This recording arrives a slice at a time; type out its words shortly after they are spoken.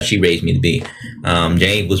she raised me to be.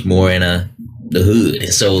 James was more in the hood,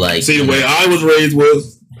 and so like. See, the way I was raised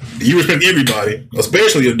was you respect everybody,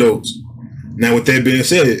 especially adults. Now, with that being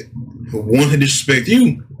said, one to disrespect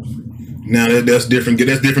you, now that's different.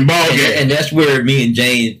 That's different ball game, and that's where me and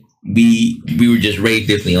James. We were just raised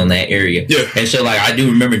differently on that area. Yeah. And so like I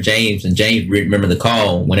do remember James, and James remember the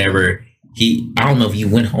call whenever I don't know if he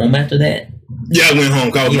went home after that. Yeah, I went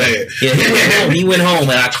home. I was mad. Yeah, he went home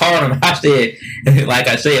and I called him. I said, like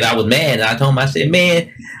I said, I was mad. And I told him, I said,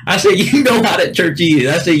 man, I said, you know how that church is.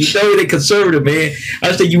 I said, you know they're conservative, man.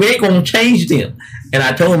 I said, you ain't gonna change them. And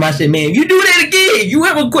I told him, I said, man, if you do that again, you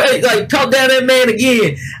ever like talk down that man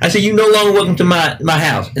again, I said, you no longer welcome to my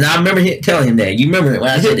house. And I remember telling him that. You remember when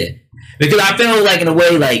I said that? Because I felt like in a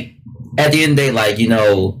way, like at the end of the day, like, you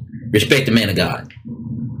know, respect the man of God.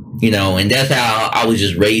 You know, and that's how I was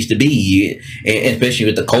just raised to be. And especially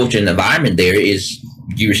with the culture and the environment there is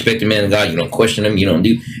you respect the man of God. You don't question him.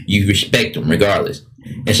 You respect him regardless.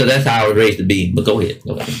 And so that's how I was raised to be. But go ahead.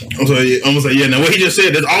 I'm gonna say, yeah. Now what he just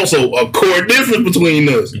said, there's also a core difference between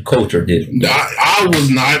us. Culture difference. I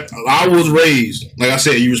was not. I was raised, like I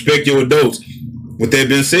said, you respect your adults. With that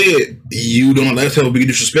being said, you don't let yourself be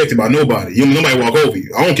disrespected by nobody. You nobody walk over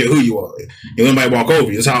you. I don't care who you are. You nobody walk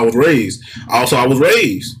over you. That's how I was raised. Also, I was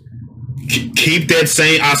raised. Keep that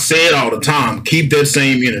same. I say it all the time. Keep that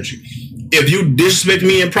same energy. If you disrespect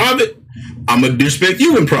me in private, I'm gonna disrespect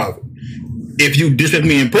you in private. If you disrespect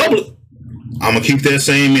me in public, I'm gonna keep that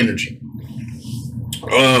same energy.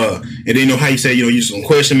 And then you know how you say, you know, you some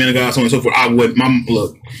question, man, God, so on and so forth. I would,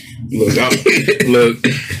 look. This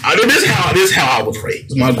is how I was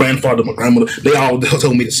raised. My grandfather, my grandmother, they all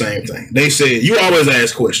told me the same thing. They said, you always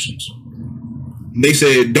ask questions. They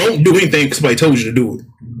said, don't do anything because somebody told you to do it.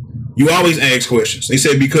 You always ask questions. They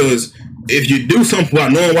said, because if you do something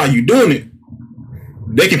without knowing why you're doing it,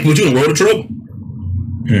 they can put you in a world of trouble.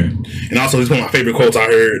 And also, this is one of my favorite quotes I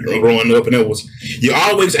heard growing up, and it was, you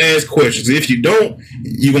always ask questions. If you don't,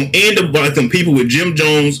 you're going to end up like them people with Jim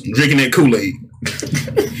Jones drinking that Kool-Aid.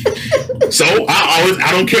 So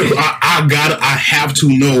I don't care. I have to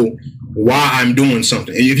know why I'm doing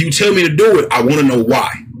something. And if you tell me to do it, I want to know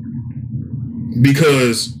why.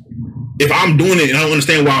 Because if I'm doing it and I don't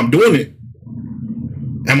understand why I'm doing it,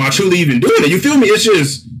 am I truly even doing it? You feel me? It's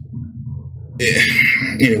just,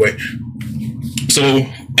 anyway. So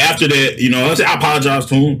after that, you know, I apologized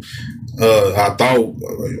to him. I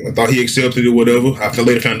thought he accepted it or whatever. I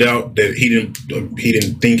later found out that he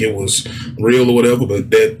didn't think it was real or whatever,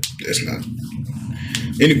 but that's not.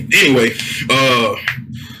 Anyway,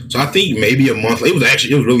 so I think maybe a month. It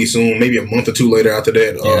was really soon. Maybe a month or two later after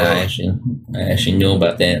that. I actually knew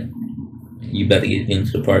about that. You better get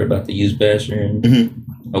into the part about the youth pastor.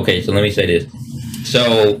 Okay, so let me say this.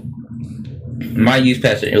 So my youth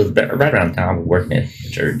pastor, it was right around the time I was working at the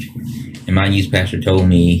church, and my youth pastor told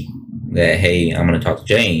me that, hey, I'm going to talk to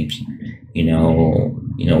James. You know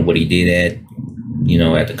what he did at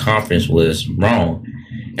the conference was wrong.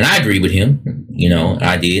 And I agreed with him. You know,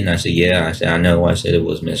 I did. And I said, yeah. I said, I know. I said it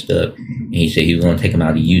was messed up. And he said he was going to take him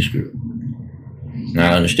out of the youth group. And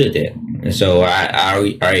I understood that. And so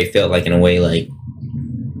I already felt like, in a way, like,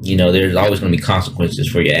 you know, there's always going to be consequences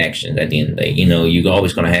for your actions at the end of the day. You know, you're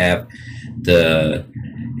always going to have the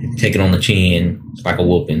take it on the chin. It's like a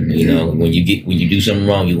whooping. You know, when you do something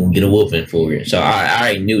wrong, you're going to get a whooping for it. So I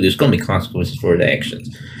already knew there's going to be consequences for the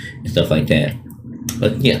actions and stuff like that.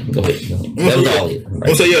 But yeah, go ahead. That was all it. Right?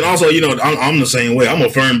 Well, so yeah, and also, you know, I'm the same way. I'm a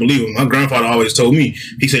firm believer. My grandfather always told me,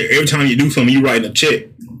 he said, every time you do something, you write a check.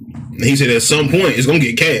 And he said, at some point, it's going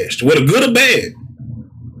to get cashed, whether good or bad.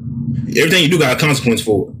 Everything you do got a consequence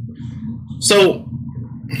for it. So,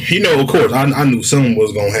 you know, of course, I knew something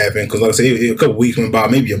was going to happen because, like I said, a couple weeks went by,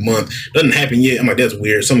 maybe a month. Doesn't happen yet. I'm like, that's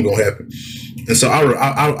weird. Something's going to happen. And so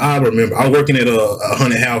I remember, I was working at a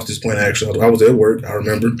haunted house this point, actually. I was at work. I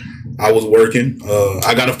remember. I was working.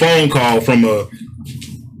 I got a phone call from at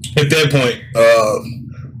that point,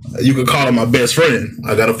 you could call her my best friend.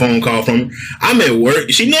 I got a phone call from her. I'm at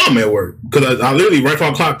work. She know I'm at work because I literally, right before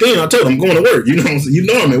I clocked in, I told her I'm going to work. You know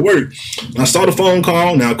I'm at work. I saw the phone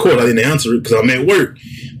call. Now, of course, I didn't answer it because I'm at work.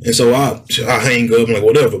 And so I hang up. I'm like,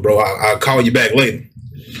 whatever, bro. I'll call you back later.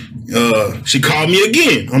 She called me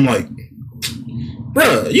again. I'm like,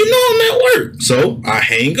 bruh, you know I'm at work. So I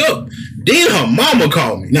hang up. Then her mama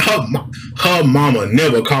called me. Now, her mama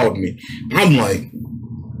never called me. I'm like,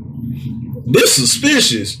 this is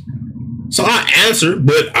suspicious. So I answered,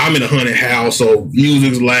 but I'm in a haunted house, so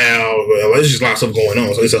music's loud. There's just a lot of stuff going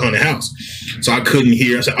on. So it's a haunted house. So I couldn't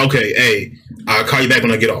hear. I said, okay, hey, I'll call you back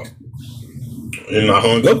when I get off. And I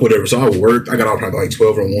hung up, whatever. So I worked. I got off probably like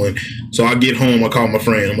 12 or 1. So I get home. I call my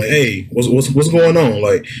friend. I'm like, hey, what's going on?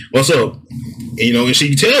 Like, what's up? And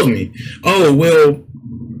she tells me, oh, well,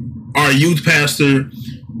 our youth pastor,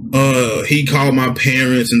 he called my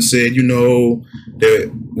parents and said,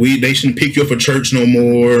 that they shouldn't pick you up for church no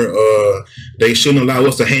more. They shouldn't allow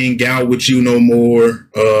us to hang out with you no more.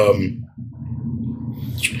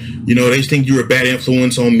 They think you're a bad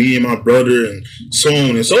influence on me and my brother and so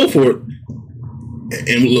on and so forth.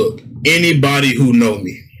 And look, anybody who know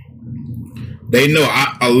me, they know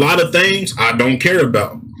a lot of things I don't care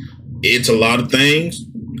about. It's a lot of things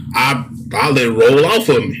I let it roll off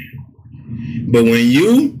of me. But when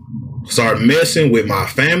you start messing with my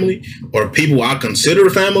family or people I consider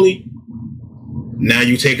family, now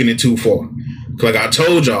you taking it too far. Like I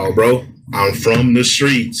told y'all, bro, I'm from the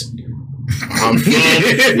streets. I'm from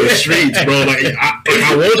the streets, bro. Like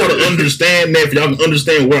I want y'all to understand that, for y'all can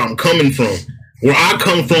understand where I'm coming from. Where I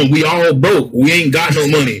come from, we all broke. We ain't got no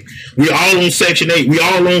money. We all on Section 8. We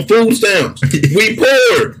all on food stamps. We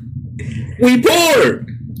poor.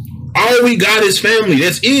 All we got is family.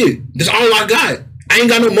 That's it. That's all I got. I ain't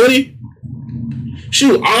got no money.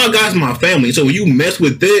 Shoot, all I got is my family. So when you mess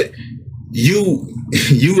with that, you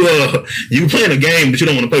playing a game that you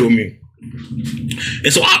don't want to play with me.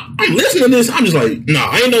 And so I'm listening to this. I'm just like,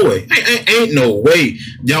 nah, ain't no way. Ain't no way.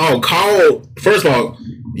 Y'all called. First of all,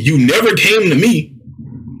 you never came to me.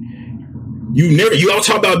 You all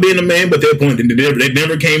talk about being a man, but at that point, they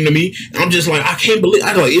never came to me. I'm just like, I can't believe.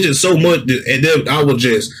 It's just so much. And then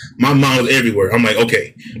my mind was everywhere. I'm like,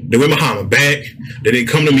 okay, they went behind my back. They didn't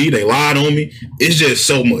come to me. They lied on me. It's just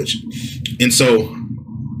so much. And so,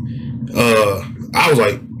 I was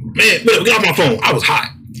like, man, look, get off my phone. I was hot.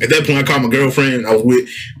 At that point, I called my girlfriend I was with.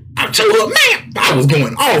 I told her, man, I was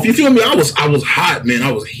going off. You feel me? I was hot, man.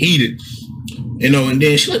 I was heated. And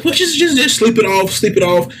then she's like, well, just sleep it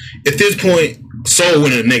off. At this point, Soul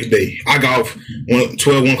went in the next day. I got off 1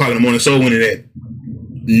 o'clock in the morning. Soul went in at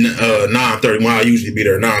 9:30 when I usually be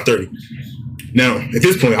there, 9:30. Now, at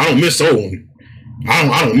this point, I don't miss Soul.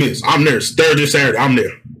 I don't miss. I'm there Thursday, Saturday. I'm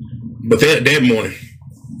there. But that morning,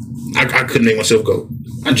 I couldn't make myself go.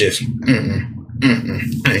 I just,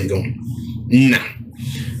 I ain't going. Nah.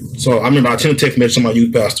 So I remember I sent a text message to my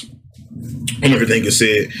youth pastor. I remember everything it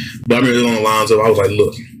said, but I remember it on the lines of, I was like,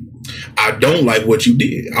 look, I don't like what you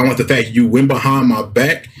did. I want the fact you went behind my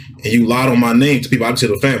back and you lied on my name to people I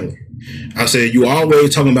consider family. I said, you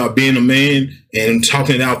always talking about being a man and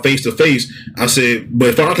talking it out face to face. I said, but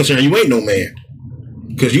as far as I'm concerned, you ain't no man.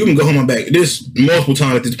 Because you can go on my back. This multiple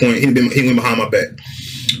times at this point, he went behind my back.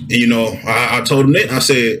 And, I told him that. I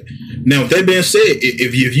said, now, with that being said,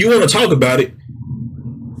 if you want to talk about it,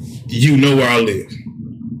 you know where I live.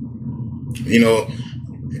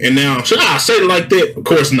 And now, should I say it like that? Of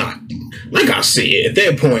course not. Like I said, at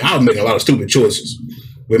that point, I was making a lot of stupid choices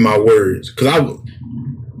with my words. Because I'm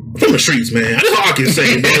from the streets, man. That's all I can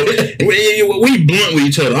say, bro. We blunt with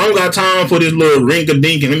each other. I don't got time for this little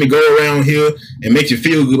rink-a-dink and let me go around here and make you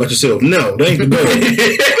feel good about yourself. No, that ain't the goal.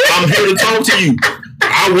 I'm here to talk to you.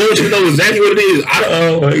 I want you to know exactly what it is.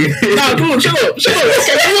 Nah, come on, shut up.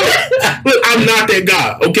 Look, I'm not that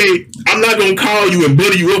guy, okay? I'm not going to call you and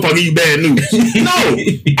butter you up if I give you bad news. No,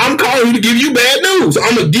 I'm calling you to give you bad news.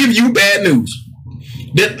 I'm going to give you bad news.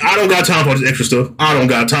 I don't got time for this extra stuff. I don't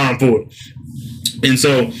got time for it. And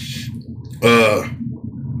so,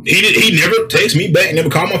 he never texted me back, never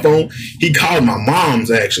called my phone. He called my mom's,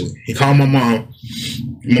 actually. He called my mom.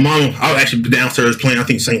 My mom, I was actually downstairs playing, I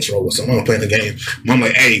think Saints Row or something. I'm playing the game. Mom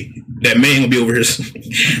like, hey, that man gonna be over here.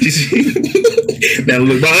 Now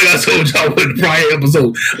look, like I told y'all in the prior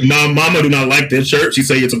episode, my mama do not like that church. She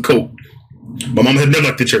say it's a cult. My mama has never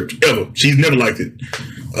liked the church, ever. She's never liked it.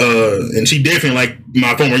 And she definitely liked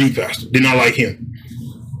my former youth pastor. Did not like him.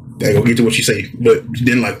 I go get to what she say, but she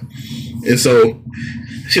didn't like him. And so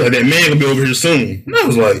she like, that man gonna be over here soon. And I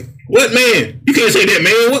was like, what man? You can't say that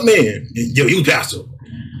man. What man? Yo, youth pastor.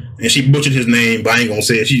 And she butchered his name, but I ain't gonna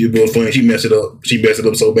say it. She just was funny. She messed it up. She messed it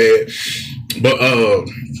up so bad. But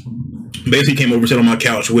basically came over, sat on my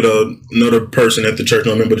couch with another person at the church,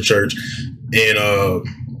 no member of the church, and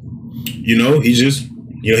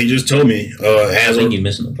he just told me. I think you're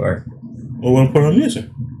missing the part. Well, what part I'm missing?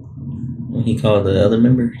 When he called the other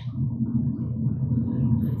members.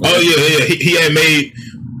 Oh yeah. He had made,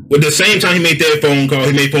 with the same time he made that phone call,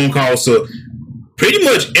 he made phone calls to pretty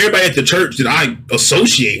much everybody at the church that I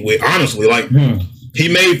associate with, honestly. Like, he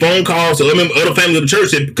made phone calls to other families of the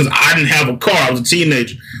church because I didn't have a car. I was a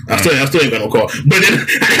teenager. I still ain't got no car. But then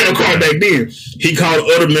I had a car back then. He called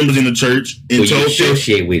other members in the church and told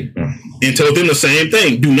associate with. and told them the same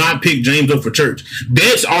thing. Do not pick James up for church.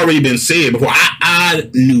 That's already been said before. I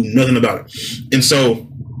knew nothing about it. And so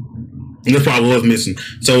that's probably what was missing.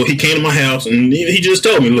 So he came to my house and he just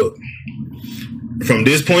told me, look, from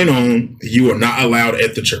this point on, you are not allowed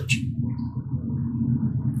at the church.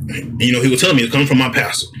 You know, he was telling me, it's coming from my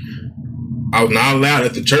pastor. I was not allowed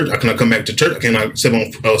at the church. I cannot come back to church. I cannot sit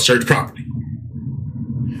on church property.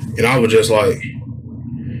 And I was just like,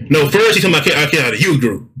 no, first he told me I can't have a youth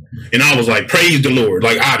group. And I was like, praise the Lord.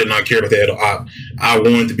 Like, I did not care about that at all. I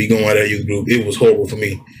wanted to be going at that youth group. It was horrible for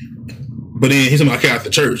me. But then he told me I can't have the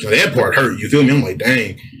church. Now, that part hurt. You feel me? I'm like,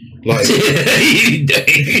 dang. Like, dang. You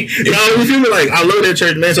know, you feel me? Like, I love that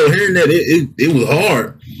church, man. So hearing that, it was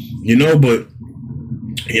hard, you know, but,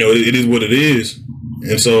 you know, it is what it is.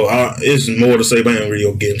 And so it's more to say, but I ain't really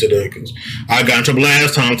gonna get into that because I got in trouble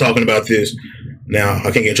last time talking about this. Now I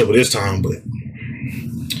can't get in trouble this time, but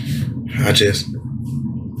I'm just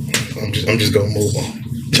gonna move on.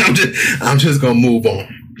 I'm just gonna move on.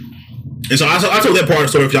 And so I told that part of the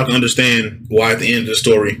story if y'all can understand why at the end of the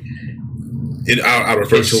story, I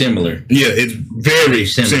refer to similar. Yeah, it's very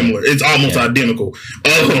similar. It's almost identical.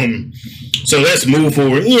 So let's move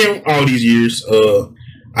forward. You know, all these years.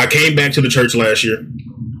 I came back to the church last year.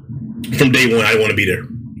 From day one, I didn't want to be there.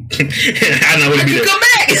 I didn't want to be there. Come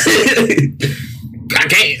back.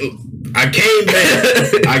 I came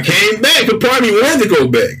back. I came back. The party wanted to go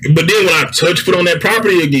back, but then when I touched foot on that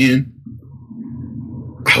property again,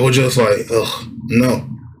 I was just like, ugh, no.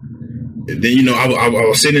 And then, you know, I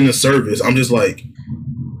was sitting in the service. I'm just like,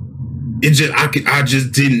 it just I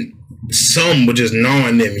just didn't. Some were just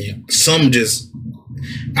gnawing at me. Some just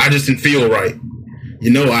I just didn't feel right. You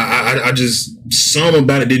know, I just, some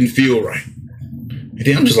about it didn't feel right. And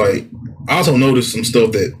then I'm just like, I also noticed some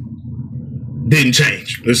stuff that didn't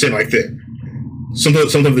change. Let's say it like that.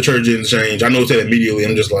 Sometimes the church didn't change. I noticed that immediately.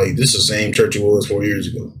 I'm just like, this is the same church it was 4 years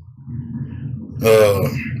ago.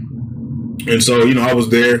 And so, you know, I was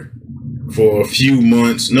there for a few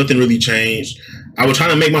months. Nothing really changed. I was trying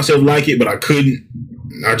to make myself like it, but I couldn't.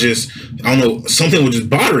 I don't know, something was just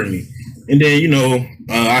bothering me. And then, you know,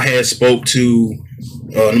 I had spoke to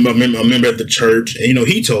a member at the church, and you know,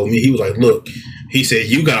 he told me, he was like, look, he said,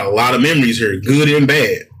 you got a lot of memories here, good and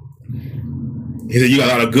bad. He said, you got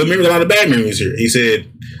a lot of good memories, a lot of bad memories here. He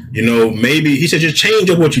said, you know, maybe, he said, just change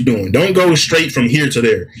up what you're doing. Don't go straight from here to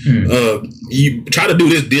there. You try to do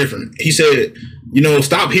this different. He said, you know,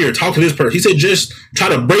 stop here, talk to this person. He said, just try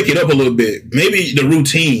to break it up a little bit. Maybe the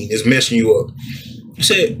routine is messing you up. He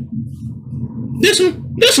said, that's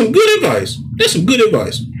some good advice. That's some good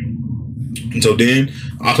advice. And so then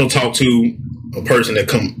I also talked to a person the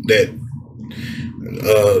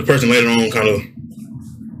person later on kind of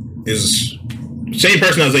is the same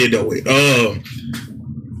person Isaiah dealt with.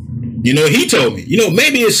 You know, he told me, you know,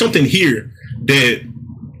 maybe it's something here that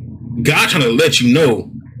God trying to let you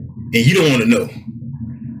know and you don't want to know.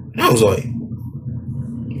 I was like,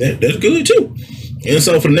 that's good too. And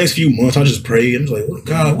so for the next few months, I just prayed. I was like, oh,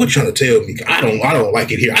 God, what you trying to tell me? I don't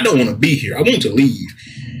like it here. I don't want to be here. I want to leave.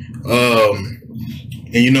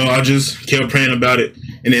 And you know, I just kept praying about it.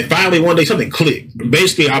 And then finally one day something clicked.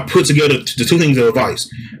 Basically, I put together the two things of advice.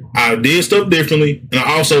 I did stuff differently, and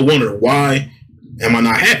I also wondered, why am I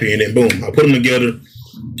not happy? And then boom, I put them together, and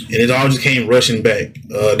it all just came rushing back.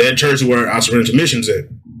 That church where I surrendered to missions at.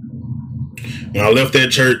 When I left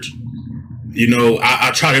that church, you know,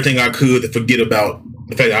 I tried everything I could to forget about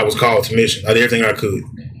the fact that I was called to mission. I did everything I could.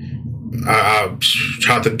 I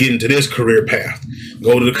tried to get into this career path,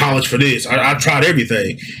 go to the college for this. I tried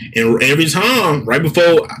everything. And every time, right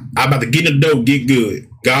before I'm about to get in the door, get good,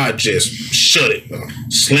 God just shut it,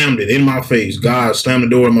 slammed it in my face. God slammed the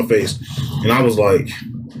door in my face. And I was like,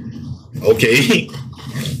 okay,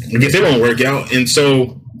 I guess it won't work out. And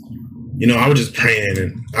so, you know, I was just praying,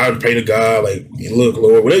 and I would pray to God, like, look,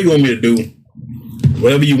 Lord, whatever you want me to do,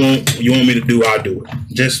 whatever you want me to do, I'll do it.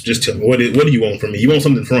 Just tell me, what do you want from me? You want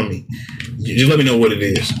something from me? Just let me know what it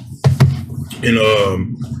is. And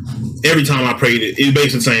every time I prayed it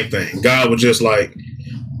basically the same thing. God was just like,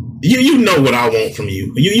 you know what I want from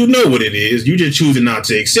you. You know what it is. You just choosing not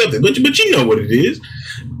to accept it, but you know what it is.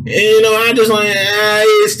 And you know, I just like,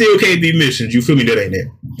 it still can't be missions. You feel me? That ain't it.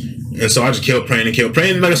 And so I just kept praying and kept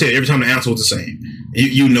praying. And like I said, every time the answer was the same.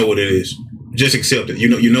 You know what it is. Just accept it. You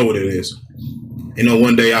know what it is. You know,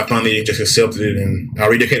 one day I finally just accepted it, and I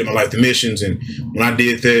rededicated my life to missions. And when I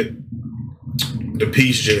did that, the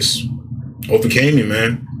peace just overcame me,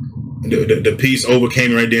 man. The peace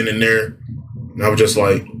overcame me right then and there. And I was just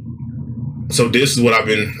like, so this is what I've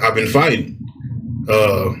been fighting.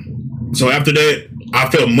 So after that, I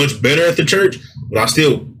felt much better at the church, but I was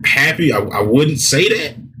still happy. I wouldn't say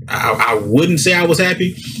that. I wouldn't say I was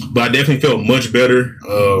happy, but I definitely felt much better.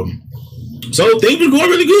 So things were going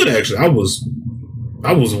really good. Actually, I was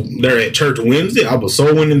there at church Wednesday. I was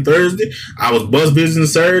soul winning Thursday. I was bus visiting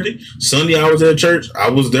Saturday. Sunday I was at church. I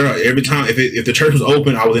was there every time. If the church was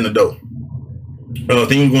open, I was in the door.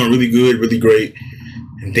 Things were going really good, really great.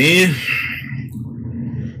 And then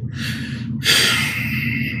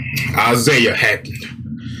Isaiah happened.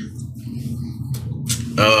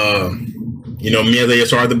 Me and Isaiah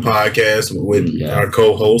started the podcast with our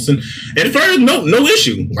co-host, and at first, no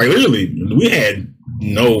issue. Like literally, we had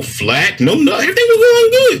no flack, no, everything was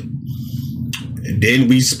going good. And then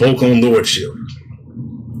we spoke on Lordship.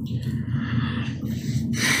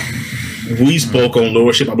 We spoke on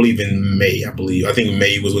Lordship, I believe in May. I think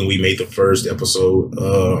May was when we made the first episode.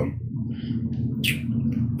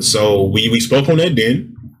 So we spoke on that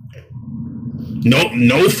then.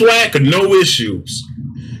 No flack or no issues.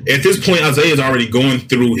 At this point, Isaiah's already going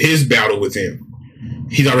through his battle with him.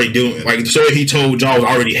 He's already doing, like, the story he told y'all was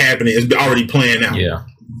already happening. It's already playing out. Yeah.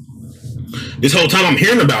 This whole time I'm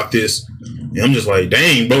hearing about this, and I'm just like,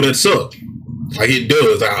 dang, bro, that sucked. Like, it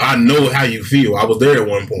does. I know how you feel. I was there at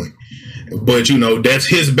one point. But, that's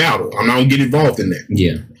his battle. I'm not going to get involved in that.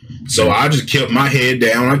 Yeah. So I just kept my head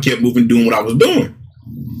down. I kept moving, doing what I was doing.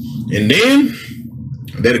 And then,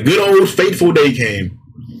 that good old fateful day came.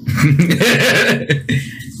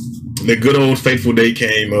 The good old fateful day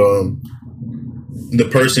came. The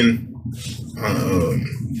person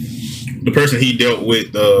he dealt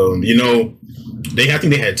with, I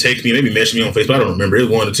think they had texted me, maybe messaged me on Facebook. I don't remember. It was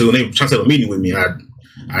one or two, and they were trying to set a meeting with me. I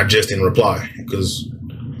just didn't reply because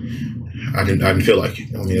I didn't feel like it.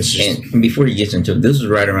 I mean, it's just. And before he gets into it, this was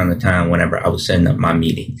right around the time whenever I was setting up my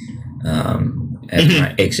meeting. As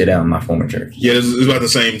I exit out of my former church. Yeah, it was about the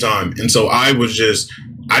same time, and so I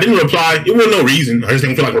didn't reply. It wasn't no reason. I just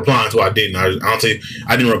didn't feel like replying, so I didn't. I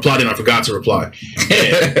didn't reply, then I forgot to reply.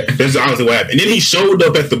 That's honestly what happened. And then he showed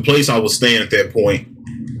up at the place I was staying at that point,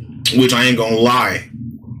 which I ain't gonna lie,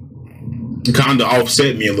 kind of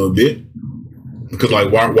offset me a little bit. Because,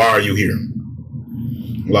 like, why are you here?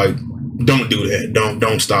 Like, don't do that.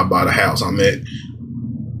 Don't stop by the house I'm at.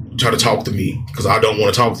 Try to talk to me, because I don't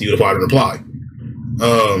want to talk to you if I didn't reply.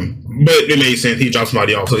 But it made sense. He dropped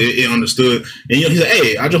somebody off, so it understood. And he said,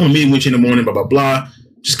 "Hey, I just want to meet with you in the morning, blah blah blah.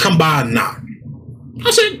 Just come by and knock." I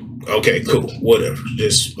said, "Okay, cool, whatever.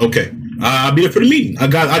 Just okay. I'll be there for the meeting." I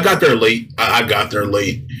got there late. I got there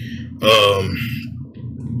late.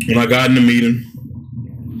 When I got in the meeting,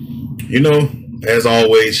 as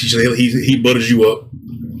always, he butters you up.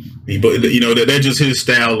 That's just his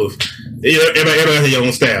style of. Everybody has their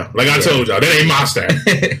own style. Like I told y'all, that ain't my style.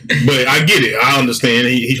 But I get it. I understand.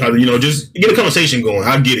 He tried to, just get a conversation going.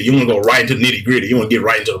 I get it. You want to go right into the nitty gritty. You want to get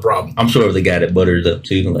right into the problem. I'm sure the guy that butters up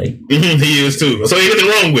too. Like he is too. So ain't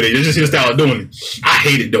nothing wrong with it. It's just his style of doing it. I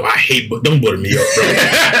hate it though. Don't butter me up, bro.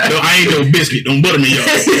 No, I ain't no biscuit. Don't butter me up.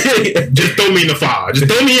 Just throw me in the fire. Just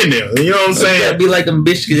throw me in there. You know what I'm saying? That'd be like them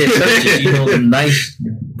biscuits at churches. The nice,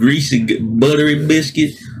 greasy, buttery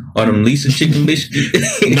biscuit. Or them Lisa chicken biscuit.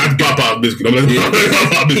 Not Papa biscuit. I'm like,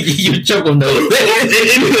 Papa biscuit. You choke them though.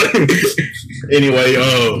 Anyway,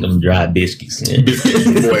 them dry biscuits. Yeah.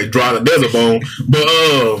 Biscuits, boy, dry. There's a bone,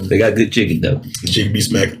 but they got good chicken though. Chicken be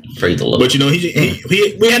smacking. Praise the Lord. But we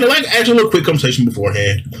had to actually a little quick conversation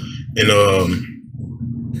beforehand, and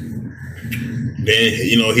then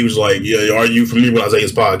he was like, "Yeah, are you familiar with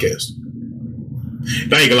Isaiah's podcast?"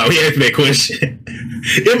 I ain't gonna lie, he asked me that question.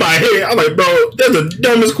 In my head, I'm like, bro, that's the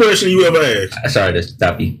dumbest question you ever asked. Sorry to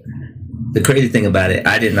stop you. The crazy thing about it,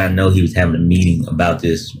 I did not know he was having a meeting about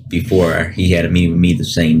this before he had a meeting with me the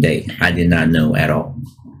same day. I did not know at all.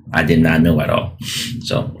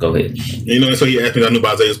 So, go ahead. So he asked me if I knew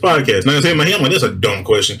about Isaiah's podcast. Now, in my head, I'm like, that's a dumb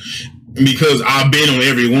question. Because I've been on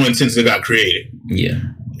every one since it got created. Yeah.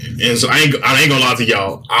 And so I ain't gonna lie to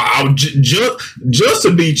y'all. I just to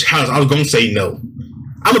be childish, I was gonna say no.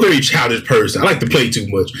 I'm a very childish person. I like to play too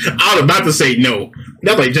much. I was about to say no.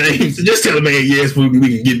 That's like, James, just tell the man yes, we can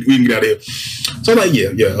get out of here. So I'm like,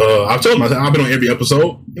 yeah. I told him, I've been on every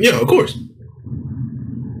episode. Yeah, of course. And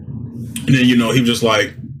then, he was just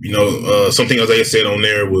like, something Isaiah said on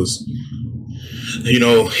there was, he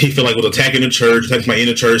felt like it was attacking the church, attacking my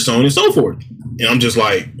inner church, so on and so forth. And I'm just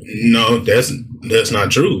like, no, that's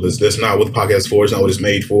not true. That's not what the podcast is for. It's not what it's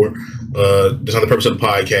made for. That's not the purpose of the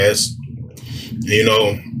podcast. He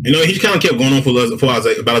kind of kept going on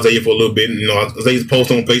about Isaiah for a little bit. Isaiah's post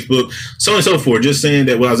on Facebook, so on and so forth, just saying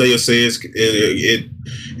that what Isaiah says, it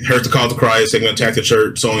hurts the cause of Christ, they're going to attack the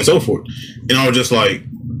church, so on and so forth. And I was just like,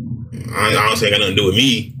 I honestly ain't got nothing to do with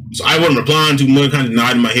me. So I wasn't replying too much, kind of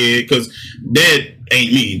nodding my head, because that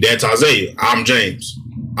ain't me. That's Isaiah. I'm James.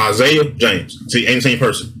 Isaiah James. See, ain't the same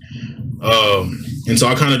person. And so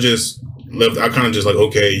I kind of just left. I kind of just like,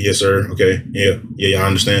 okay, yes, sir. Okay, yeah, I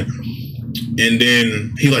understand. And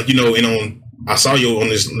then he like, I saw you on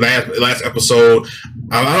this last episode.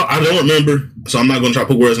 I don't remember, so I'm not going to try to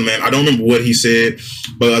put words in, man. I don't remember what he said,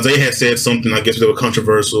 but Isaiah had said something, I guess, that was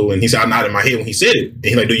controversial, and he said, I nodded my head when he said it. And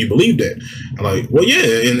he's like, do you believe that? I'm like, well,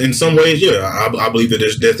 yeah, in some ways, yeah, I believe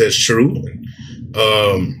that's true.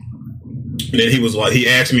 And then he was like, he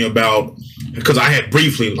asked me about, because I had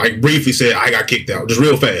briefly said I got kicked out, just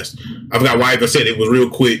real fast. I forgot why I said it was real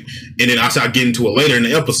quick, and then I said I'd get into it later in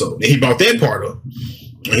the episode, and he brought that part up.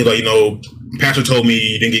 And he's like, Pastor told me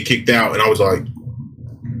you didn't get kicked out, and I was like,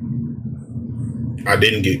 I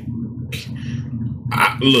didn't get.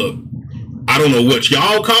 Look, I don't know what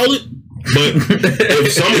y'all call it, but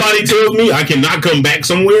if somebody tells me I cannot come back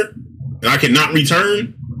somewhere and I cannot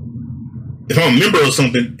return, if I'm a member of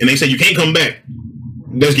something and they say you can't come back,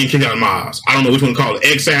 that's getting kicked out of my eyes. I don't know which one to call it: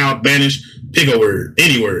 exiled, banished, pick a word,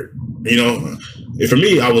 any word. And for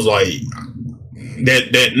me, I was like,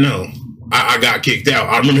 that no. I got kicked out.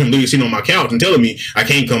 I remember him literally sitting on my couch and telling me I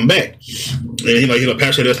can't come back. And he's like,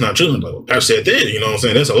 Pastor, that's not true. I'm like, well, Pastor said that, you know what I'm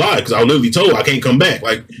saying? That's a lie, because I was literally told I can't come back.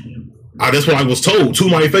 Like, that's what I was told to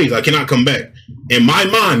my face. I cannot come back. In my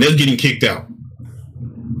mind, that's getting kicked out.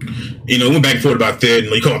 Went back and forth about that. And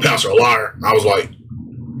you call my pastor a liar. I was like,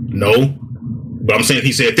 no. But I'm saying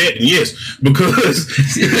he said that, and yes, because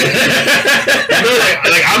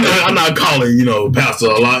I'm not calling pastor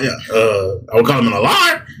a liar. I would call him a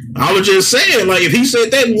liar. I was just saying, like, if he said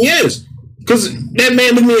that, then yes, because that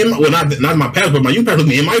man looked me in not my pastor, but my youth pastor looked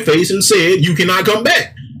me in my face and said, "You cannot come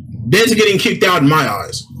back." That's getting kicked out in my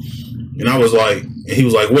eyes. And I was like, and he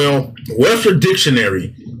was like, "Well, Webster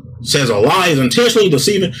Dictionary says a lie is intentionally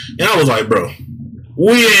deceiving," and I was like, bro.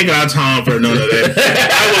 We ain't got time for none of that.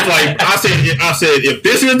 I said, if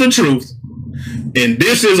this is the truth, and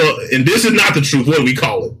this is not the truth, what do we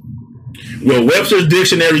call it? Well, Webster's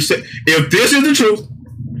Dictionary said, if this is the truth,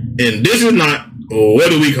 and this is not, what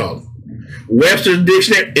do we call it? Webster's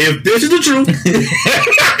Dictionary, if this is the truth,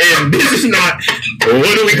 and this is not,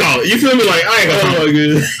 what do we call it? You feel me? Like, I ain't got time. Oh my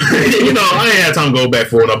goodness. I ain't had time to go back and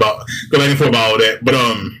forth about all that.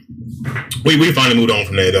 But we finally moved on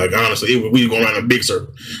from that. Like, honestly, we were going around in a big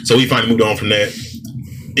circle. So we finally moved on from that.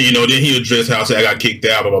 And, then he addressed how I got kicked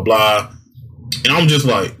out, blah, blah, blah. And I'm just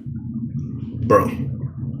like, bro,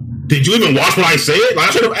 did you even watch what I said? Like,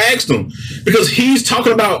 I should have asked him. Because he's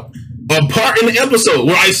talking about a part in the episode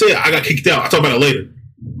where I said I got kicked out. I'll talk about it later.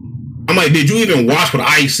 I'm like, did you even watch what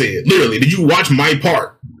I said? Literally, did you watch my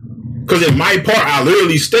part? Because in my part, I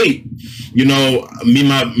literally state, me and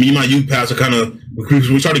my youth pastor kind of,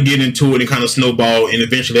 we started getting into it and kind of snowballed, and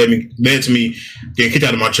eventually led to me getting kicked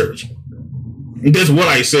out of my church. And that's what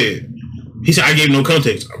I said. He said I gave no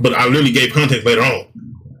context, but I literally gave context later on.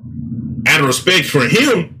 Out of respect for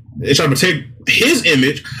him, and trying to protect his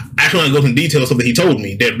image, I actually want to go into detail of something he told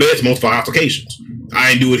me that led to most of our applications.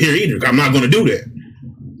 I ain't do it here either. I'm not going to do that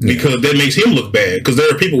because that makes him look bad. Because there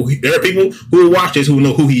are people who will watch this who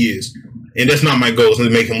know who he is, and that's not my goal. To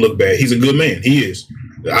make him look bad. He's a good man. He is.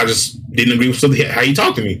 I just didn't agree with something how he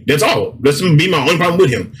talked to me. That's all. That's be my only problem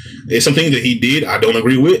with him. There's some things that he did I don't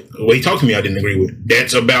agree with. The way he talked to me, I didn't agree with.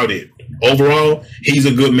 That's about it. Overall, he's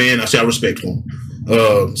a good man. I say I respect him.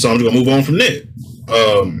 So I'm just gonna move on from that.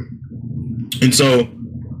 And so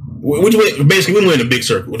basically we went in a big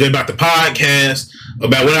circle. They're about the podcast,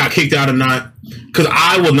 about whether I kicked out or not, because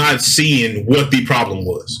I was not seeing what the problem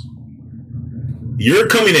was. You're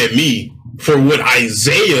coming at me for what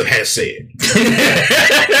Isaiah has said.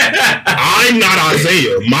 I'm not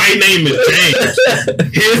Isaiah. My name is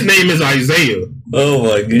James. His name is Isaiah. Oh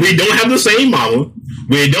my goodness. We don't have the same mama.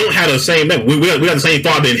 We don't have the same name. We have the same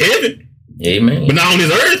father in heaven. Amen. But not on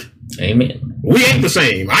this earth. Amen. We ain't the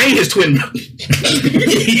same. I ain't his twin brother.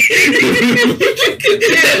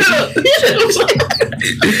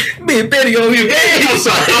 Me petty over here. I'm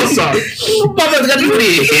sorry. Mama's got to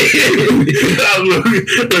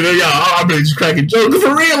Look, y'all, I'm just cracking jokes.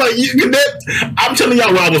 For real, like, I'm telling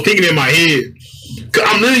y'all what I was thinking in my head. Cause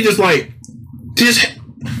I'm literally just like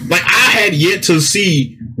I had yet to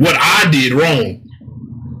see what I did wrong.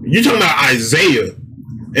 You're talking about Isaiah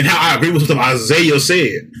and how I agree with something Isaiah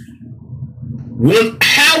said.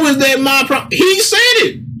 How is that my problem? He said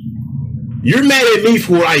it. You're mad at me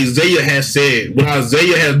for what Isaiah has said, what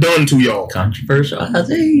Isaiah has done to y'all. Controversial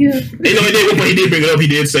Isaiah. And he did bring it up. He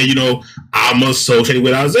did say, I must associate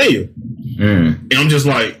with Isaiah. And I'm just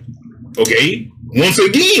like, okay. Once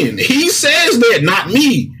again, he says that, not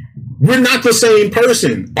me. We're not the same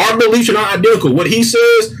person. Our beliefs are not identical. What he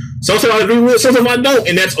says, Some stuff I agree with, some stuff I don't,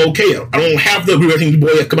 and that's okay. I don't have to agree with everything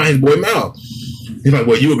come out his boy mouth. He's like,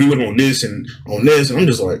 well, you agree with him on this, and I'm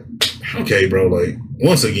just like, okay, bro. Like,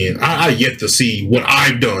 once again, I yet to see what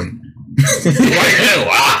I've done.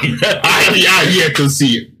 I yet to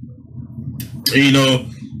see it. You know,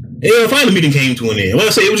 and finally the meeting came to an end. Like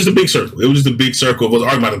I say, it was just a big circle. It was just a big circle. It was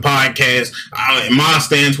arguing about the podcast. My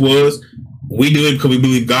stance was, we do it because we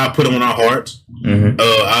believe God put them on our hearts. Mm-hmm.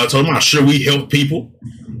 I told him, I'm sure we help people.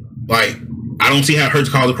 Like, I don't see how it hurts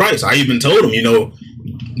the cause of Christ. I even told him, you know,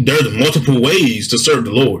 there's multiple ways to serve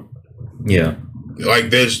the Lord. Yeah. Like,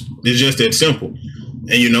 it's just that simple.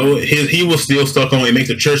 And, you know, he was still stuck on it makes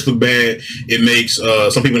the church look bad. It makes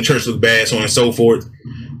some people in the church look bad, so on and so forth.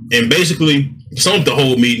 And basically, some of the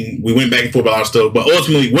whole meeting, we went back and forth about a lot of stuff. But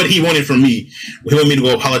ultimately, what he wanted from me, he wanted me to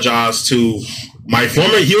go apologize to my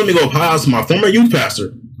former youth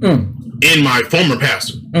pastor and my former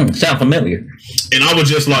pastor. Sound familiar. And I was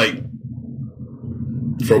just like,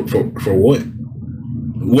 for what?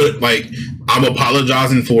 What, like, I'm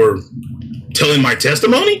apologizing for telling my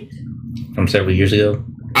testimony? From several years ago?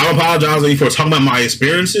 I'm apologizing for talking about my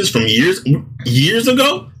experiences from years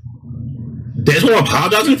ago? That's what I'm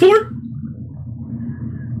apologizing for?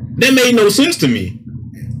 That made no sense to me.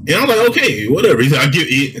 And I was like, okay, whatever. He said, I give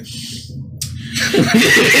it.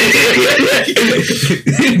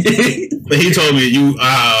 He told me,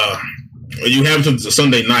 you have to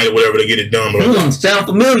Sunday night or whatever to get it done. Sound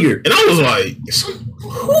familiar. And I was like,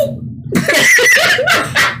 who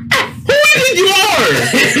do you think you are?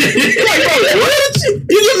 Like, bro, what?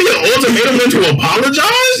 You give me an ultimatum when to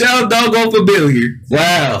apologize? Sound doggone familiar.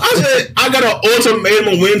 Wow. I said, I got an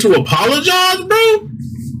ultimatum when to apologize, bro?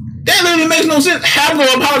 That literally makes no sense. Have to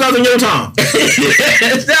apologize in your time.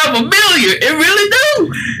 It sounds familiar. It really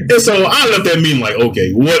do. And so I left that meeting like,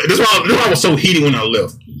 okay, what? That's why I was so heated when I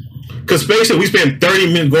left. Because basically, we spent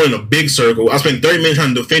 30 minutes going in a big circle. I spent 30 minutes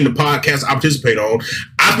trying to defend the podcast I participate on.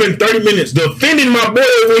 I spent 30 minutes defending my boy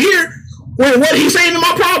over here with what he's saying to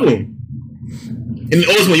my problem. And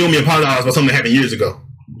ultimately, you want me to apologize for something that happened years ago.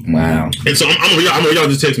 Wow. And so I'm gonna read y'all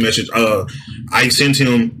this text message. I sent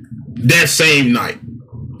him that same night.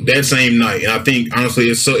 And I think, honestly,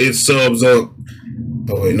 it subs up.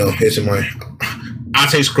 Oh, wait, no. It's in my... I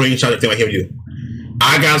take screenshots of things like him do.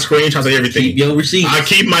 I got screenshots of everything. Keep your receipts. I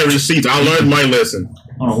keep my receipts. I learned my lesson.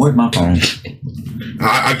 Oh, where's my phone?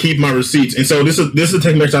 I keep my receipts. And so this is a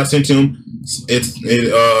text message I sent to him. As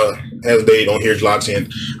they don't hear July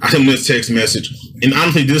 10th. I sent him this text message. And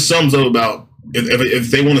honestly, this sums up about... If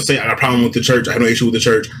they want to say I got a problem with the church, I have no issue with the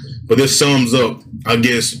church. But this sums up, I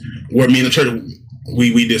guess, where me and the church...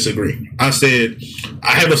 We disagree. I said,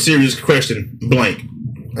 I have a serious question, blank.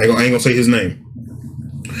 I ain't gonna say his name.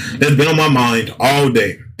 That's been on my mind all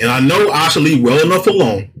day. And I know I should leave well enough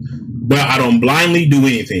alone, but I don't blindly do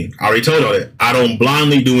anything. I already told y'all that. I don't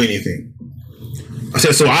blindly do anything. I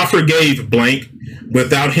said, so I forgave blank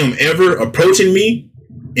without him ever approaching me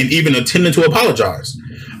and even attempting to apologize.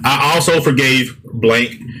 I also forgave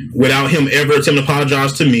blank without him ever attempting to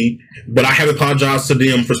apologize to me, but I have apologized to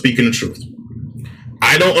them for speaking the truth.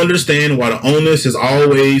 I don't understand why the onus is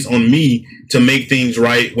always on me to make things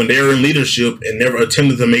right when they're in leadership and never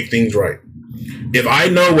attempted to make things right. If I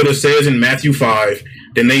know what it says in Matthew 5,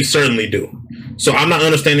 then they certainly do. So I'm not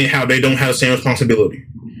understanding how they don't have the same responsibility.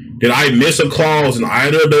 Did I miss a clause in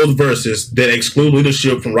either of those verses that exclude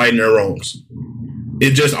leadership from righting their wrongs?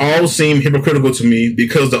 It just all seemed hypocritical to me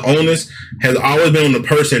because the onus has always been on the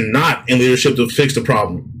person not in leadership to fix the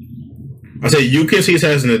problem. I say you can see this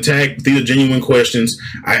as an attack. These are genuine questions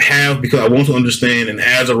I have because I want to understand, and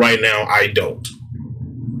as of right now, I don't.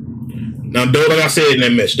 Now, those, like I said in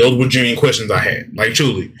that message, those were genuine questions I had. Like,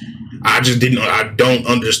 truly. I don't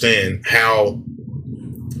understand how,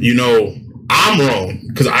 you know, I'm wrong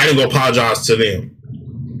because I didn't go apologize to them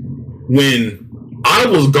when I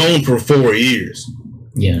was gone for 4 years.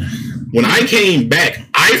 Yeah. When I came back,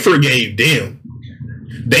 I forgave them.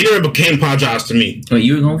 They never came to apologize to me. Wait,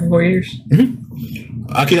 you were gone for 4 years? Mm-hmm.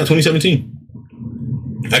 I came out 2017.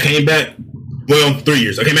 I came back, 3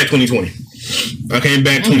 years. I came back 2020. I came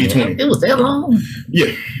back 2020. It was that long?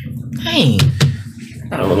 Yeah. Dang.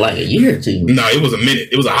 I thought it was like a year or two. No, it was a minute.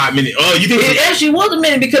 It was a hot minute. Oh, you think it actually was a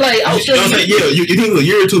minute because like I was just like, yeah, you think it was a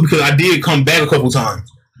year or two because I did come back a couple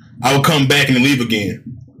times. I would come back and then leave again.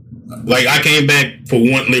 Like I came back for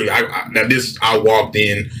one. Literally, I walked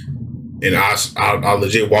in and I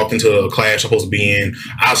legit walked into a class I'm supposed to be in.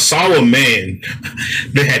 I saw a man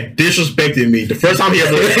that had disrespected me. The first time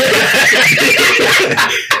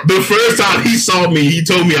he saw me, he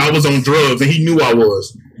told me I was on drugs, and he knew I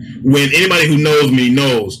was. When anybody who knows me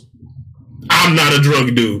knows I'm not a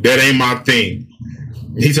drug dude. That ain't my thing.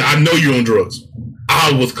 He said, I know you're on drugs.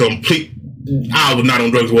 I was not on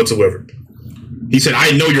drugs whatsoever. He said,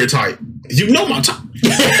 I know your type. You know my type.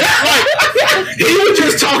 Like, he was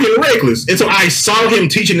just talking reckless. And so I saw him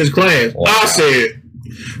teaching his class. Wow. I said,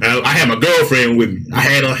 I had my girlfriend with me. I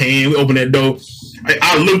had her hand. We opened that door.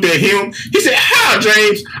 I looked at him. He said, "Hi,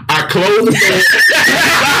 James." I closed the door.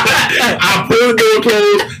 I pulled the door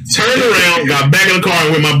closed, turned around, got back in the car,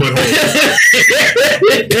 and went my butt home.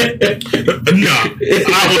 No,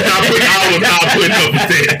 I was not putting up with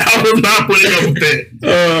that. I was not putting up with that.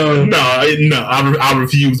 No, I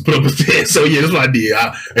refused to put up with that. So yeah, that's what I did.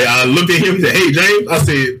 I looked at him. He said, "Hey, James." I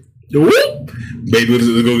said, "Whoop, baby, let's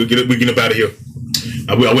go get up out of here."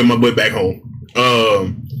 I went my butt back home.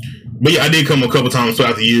 But yeah, I did come a couple times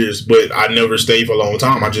throughout the years, but I never stayed for a long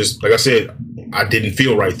time. I just, like I said, I didn't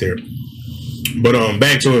feel right there. But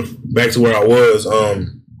back to where I was.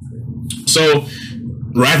 So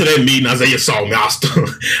right after that meeting, Isaiah saw me. I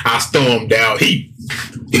stormed out. He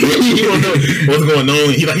don't know what's going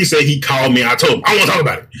on. He said he called me. I told him I don't want to talk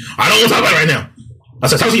about it. I don't want to talk about it right now. I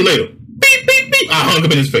said, talk to you later. Beep beep beep. I hung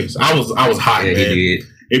up in his face. I was hot, yeah, man.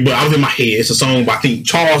 But I was in my head. It's a song by, I think,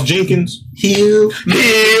 Charles Jenkins. He'll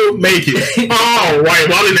make it. All right.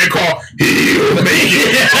 While in that car, he'll make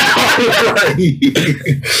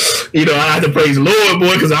it. You know, I had to praise the Lord,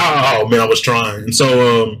 boy, because I was trying. And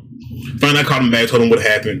so, finally, I called him back, told him what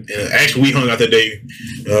happened. And actually, we hung out that day.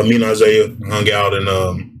 Me and Isaiah hung out, and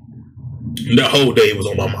that whole day was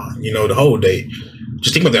on my mind. You know, the whole day.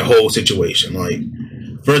 Just think about that whole situation. Like,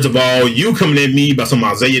 first of all, you coming at me about something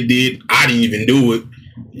Isaiah did. I didn't even do it.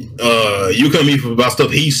 You come at me about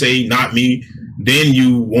stuff he say, not me. Then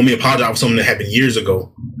you want me to apologize for something that happened years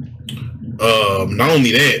ago. Not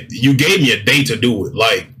only that, you gave me a day to do it.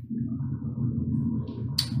 Like,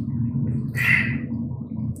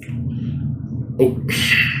 you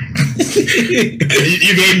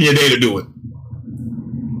gave me a day to do it.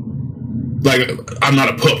 Like, I'm not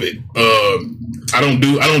a puppet. I don't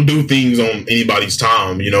do things on anybody's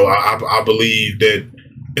time. You know, I believe that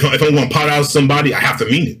if I'm going to apologize to somebody, I have to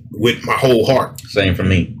mean it with my whole heart. Same for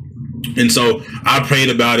me. And so I prayed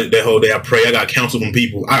about it that whole day. I got counsel from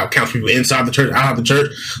people. I got counsel from people inside the church, out of the church,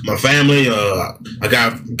 my family. I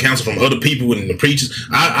got counsel from other people and the preachers.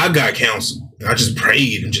 I got counsel. I just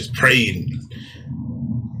prayed and just prayed.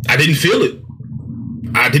 I didn't feel it.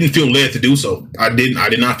 I didn't feel led to do so. I did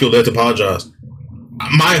not feel led to apologize.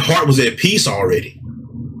 My heart was at peace already.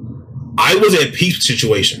 I was at peace with the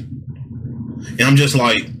situation. And I'm just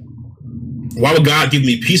like, why would God give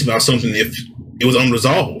me peace about something if it was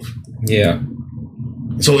unresolved? Yeah.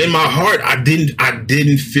 So in my heart, I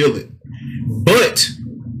didn't feel it. But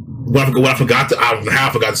I forgot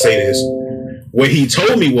to say this. What he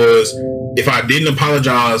told me was, if I didn't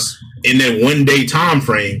apologize in that 1 day time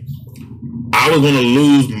frame, I was going to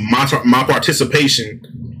lose my participation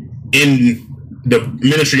in the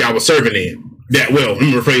ministry I was serving in. Let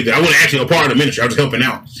me rephrase that. I wasn't actually a part of the ministry. I was helping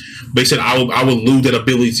out. But he said I would lose that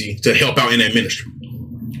ability to help out in that ministry.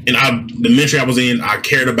 And the ministry I was in, I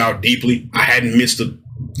cared about deeply. I hadn't missed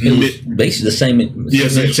basically the same.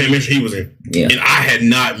 Same ministry he was in. Yeah. And I had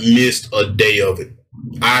not missed a day of it.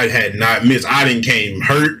 I had not missed. I didn't came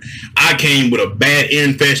hurt. I came with a bad ear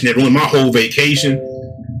infection that ruined my whole vacation.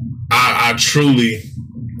 I truly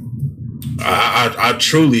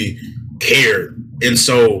cared. And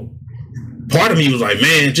so part of me was like,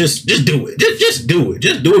 man, just do it. Just do it.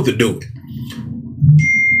 Just do it to do it.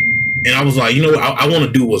 And I was like, you know, I want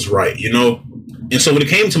to do what's right, you know? And so when it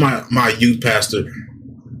came to my youth pastor,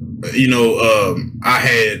 you know,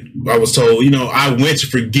 I was told, you know, I went to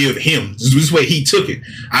forgive him. This way he took it.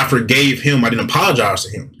 I forgave him. I didn't apologize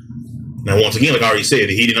to him. Now, once again, like I already said,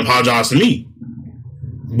 he didn't apologize to me.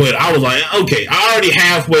 But I was like, okay, I already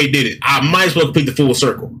halfway did it. I might as well complete the full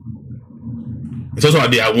circle. And so that's what I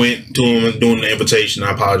did. I went to him doing the invitation.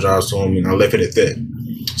 I apologized to him, and I left it at that.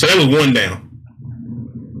 So that was one down.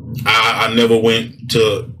 I never went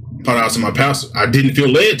to apologize to my pastor. I didn't feel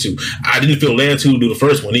led to. I didn't feel led to do the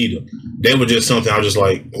first one either. That was just something I was just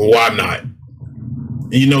like, why not?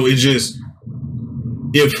 And, you know, it's just,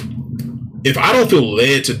 if I don't feel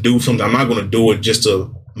led to do something, I'm not going to do it just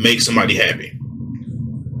to make somebody happy.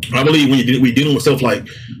 I believe when we're dealing with stuff like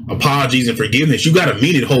apologies and forgiveness, you got to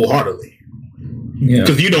mean it wholeheartedly. Yeah.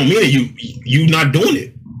 Because if you don't mean it, you not doing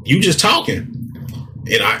it. You just talking.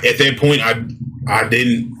 And at that point, I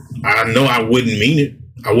know I wouldn't mean it.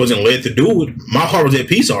 I wasn't led to do it. My heart was at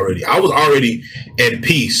peace already. I was already at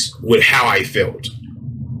peace with how I felt.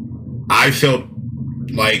 I felt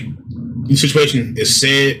like the situation is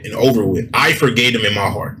said and over with. I forgave him in my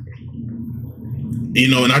heart. You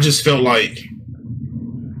know, and I just felt like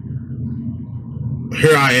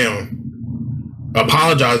here I am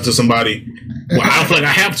apologizing to somebody. Well, I don't feel like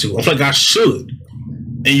I have to. I feel like I should.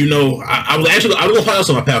 And I was going to apologize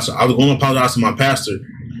to my pastor. I was going to apologize to my pastor.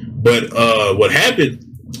 But what happened,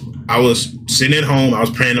 I was sitting at home. I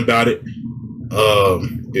was praying about it.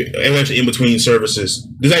 It was actually in between services.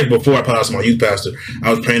 This is actually before I apologized to my youth pastor.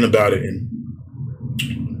 I was praying about it. And,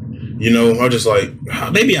 I was just like,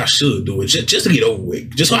 maybe I should do it just to get over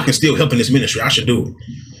with. Just so I can still help in this ministry. I should do it.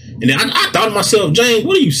 And then I thought to myself, James,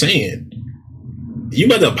 what are you saying? You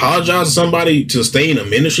about to apologize to somebody to stay in a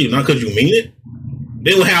ministry not because you mean it?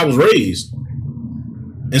 That was how I was raised.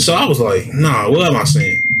 And so I was like, nah, what am I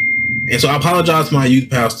saying? And so I apologized to my youth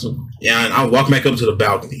pastor. And I walked back up to the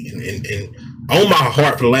balcony. And on my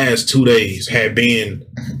heart for the last 2 days had been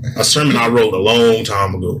a sermon I wrote a long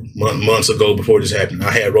time ago, months ago before this happened.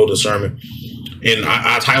 I had wrote a sermon. And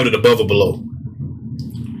I titled it Above or Below.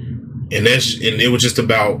 And it was just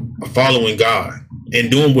about following God and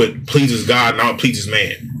doing what pleases God, not what pleases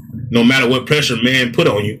man. No matter what pressure man put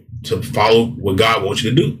on you, to follow what God wants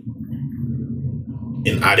you to do.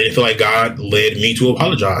 And I didn't feel like God led me to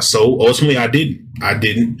apologize. So ultimately I didn't. I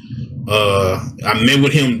met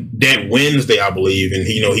with him that Wednesday, I believe. And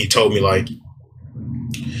he told me like,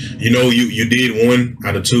 you did 1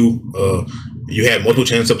 out of 2. You had multiple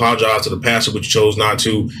chances to apologize to the pastor, but you chose not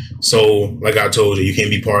to. So like I told you, you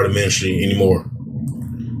can't be part of the ministry anymore.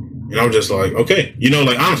 And I was just like, okay,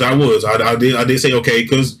 honestly, I did say, okay,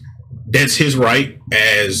 because that's his right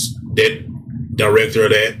as that director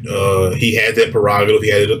of that. He had that prerogative. He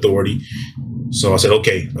had that authority. So I said,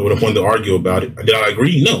 okay, I would have wanted to argue about it. Did I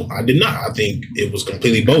agree? No, I did not. I think it was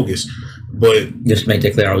completely bogus. But just to make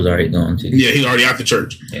that clear, I was already going to. Yeah, he's already out the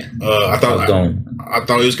church. Yeah. I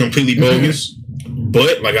thought it was completely bogus.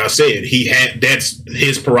 But like I said, that's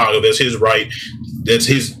his prerogative. That's his right. That's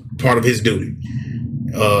his part of his duty.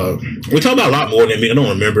 We talked about a lot more than me. I don't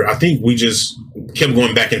remember. I think we just kept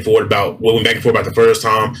going back and forth about the first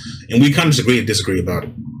time, and we kind of just agreed to disagree about it.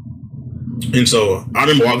 And so I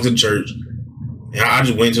remember walking to the church, and I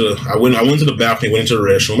just went to the balcony, went into the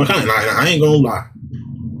restroom. I ain't gonna lie.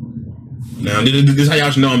 Now this is how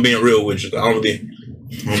y'all should know I'm being real with you. I don't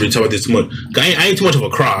really talk about this too much. I ain't too much of a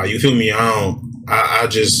cry. You feel me? I'm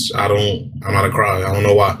not a cry. I don't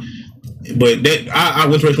know why. But I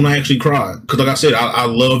went to church when I actually cried. Because like I said, I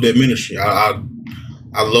love that ministry. I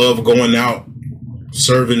love going out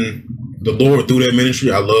serving the Lord through that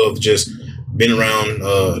ministry. I love just being around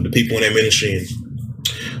the people in that ministry. And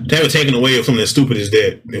to have it taken away of something as stupid as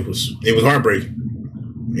that, it was heartbreaking.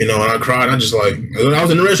 And I cried. I was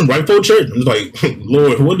in the restroom right before church. I'm just like,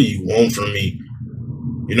 Lord, what do you want from me?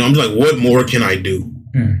 I'm just like, what more can I do?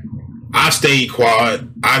 I stayed quiet.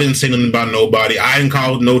 I didn't say nothing about nobody. I didn't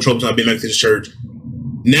cause no trouble since I've been back to the church.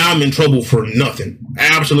 Now I'm in trouble for nothing.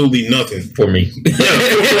 Absolutely nothing. For me. Yeah,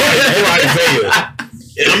 for Isaiah.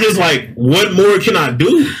 And I'm just like, what more can I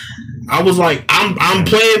do? I was like, I'm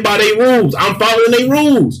playing by their rules. I'm following their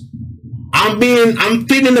rules. I'm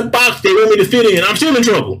fitting in the box they want me to fit in. I'm still in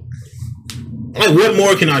trouble. Like, what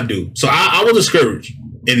more can I do? So I was discouraged.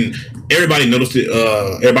 And everybody noticed it.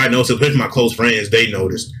 Especially my close friends, they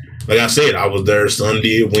noticed. Like I said, I was there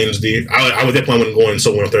Sunday, Wednesday. I was at that point I wasn't going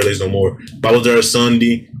somewhere on Thursdays no more. But I was there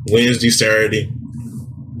Sunday, Wednesday, Saturday.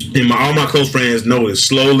 And all my close friends noticed.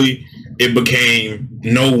 Slowly, it became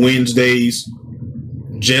no Wednesdays,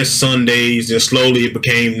 just Sundays. And slowly, it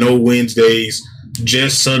became no Wednesdays,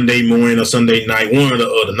 just Sunday morning or Sunday night. One or the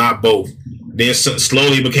other, not both. Then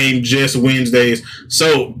slowly, it became just Wednesdays.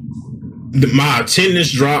 So my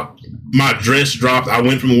attendance dropped. My dress dropped. I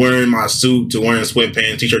went from wearing my suit to wearing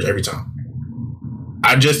sweatpants, t-shirts every time.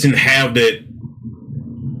 I just didn't have that.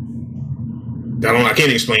 I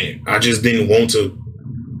can't explain it. I just didn't want to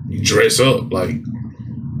dress up. Like,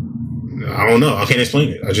 I don't know. I can't explain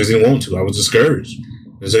it. I just didn't want to. I was discouraged.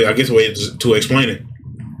 I guess a way to explain it.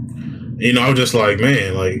 I was just like,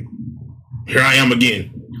 man, like, here I am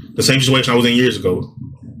again. The same situation I was in years ago.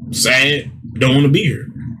 Sad. Don't want to be here.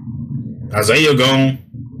 Isaiah gone.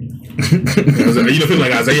 Feel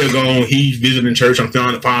like Isaiah gone. He's visiting church. I'm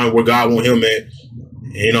trying to find where God want him at.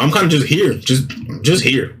 I'm kind of just here, just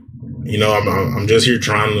here. I'm just here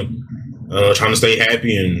trying to stay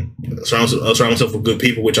happy and surround myself with good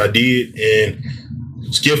people, which I did, and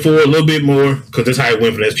skip forward a little bit more because that's how it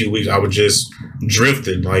went for the next few weeks. I was just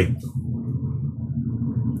drifting, like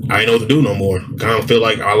I didn't know what to do no more. Kind of feel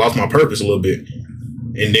like I lost my purpose a little bit,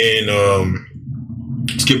 and then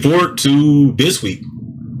skip forward to this week.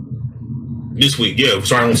 This week, yeah,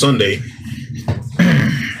 starting on Sunday.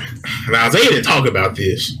 Now, Isaiah didn't talk about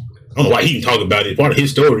this. I don't know why he didn't talk about it. It's part of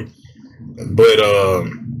his story. But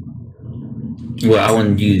Well, I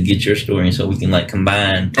wanted you to get your story so we can like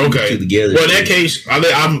combine the two together. Well, in that case, I'm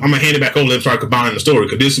gonna hand it back over and start combining the story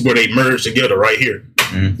because this is where they merge together right here.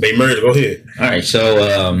 Mm-hmm. They merge. Go ahead. All right.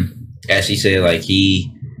 So, as he said, like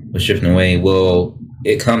he was drifting away. Well,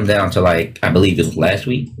 it comes down to like I believe it was last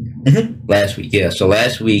week. Mm-hmm. Last week, yeah. So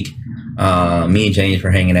last week, me and James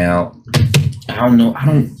were hanging out. I don't know.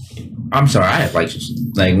 I'm sorry. I have like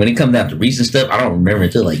when it comes down to recent stuff, I don't remember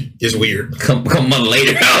until like it's weird. Come a month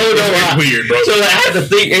later. I don't know why. It's weird, bro. So like I have to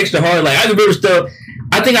think extra hard. Like I can remember stuff.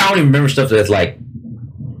 I think I only remember stuff that's like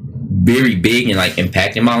very big and like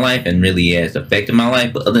impacting my life and really has affected my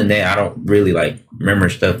life. But other than that, I don't really like remember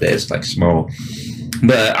stuff that's like small.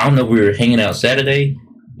 But I don't know if we were hanging out Saturday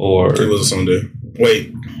or it was a Sunday.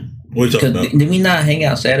 Wait, what are you talking about? Did we not hang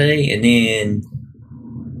out Saturday and then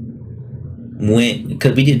went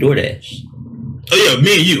because we did DoorDash? Oh yeah,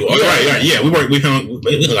 me and you. Oh, yeah. Right. Yeah, we hung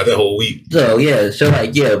like that whole week. So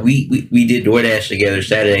like we did DoorDash together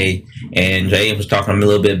Saturday, and James was talking a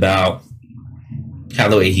little bit about how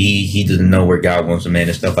the way he doesn't know where God wants him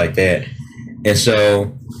and stuff like that. And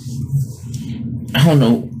so I don't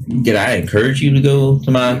know. Did I encourage you to go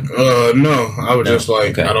to my? No. I was just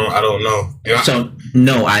like okay. I don't know. So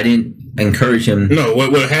no, I didn't encourage him. No,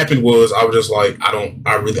 what happened was I was just like I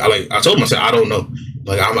told him I said I don't know.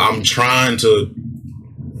 Like I'm trying to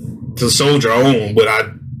soldier on, but I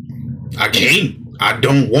can't. I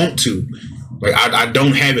don't want to. Like I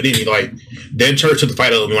don't have it in me. Like that church took the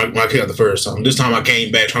fight out of me when I came out the first time. This time I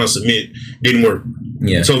came back trying to submit, didn't work.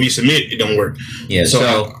 Yeah. So if you submit, it don't work. Yeah.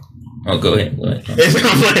 So go ahead.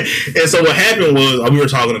 And so what happened was we were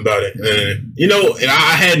talking about it, and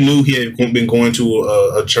I had knew he had been going to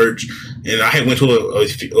a church, and I had went to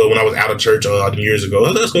when I was out of church years ago.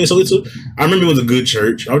 Oh, that's okay. So I remember it was a good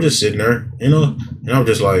church. I was just sitting there, and I was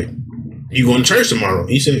just like, "You going to church tomorrow?"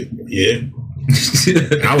 He said, "Yeah."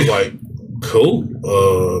 And I was like, "Cool.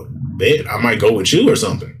 Bet I might go with you or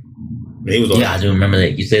something." And he was like, "Yeah, I do remember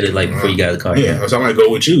that. You said it like before you got out of the car." Yeah, so I might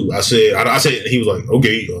go with you. I said, he was like,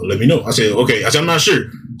 "Okay, let me know." I said, "Okay." I said, "I'm not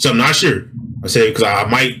sure." So I'm not sure. I said because I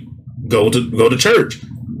might go to church.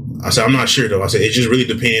 I said, "I'm not sure though." I said, "It just really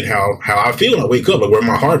depends how I feel when I wake up, like where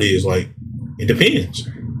my heart is. Like it depends."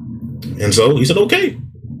 And so he said, "Okay."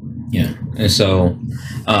 Yeah, and so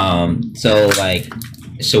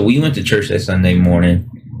we went to church that Sunday morning.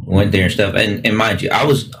 Went there and stuff, and mind you,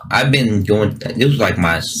 I've been going. It was like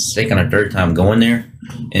my second or third time going there,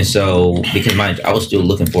 and so because mind you, I was still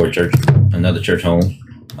looking for another church home.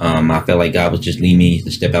 I felt like God was just leading me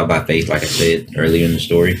to step out by faith, like I said earlier in the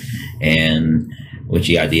story, and which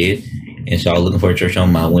I did. And so I was looking for a church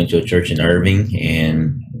home. I went to a church in Irving,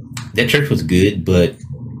 and that church was good, but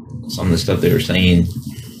some of the stuff they were saying,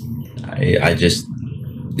 I just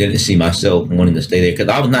didn't see myself wanting to stay there because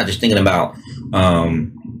I was not just thinking about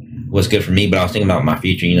what's good for me, but I was thinking about my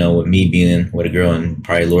future, with me being with a girl and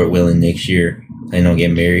probably Lord willing next year, planning on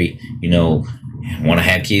getting married, want to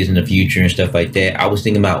have kids in the future and stuff like that. I was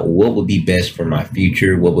thinking about what would be best for my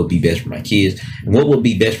future, what would be best for my kids, and what would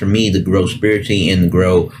be best for me to grow spiritually and to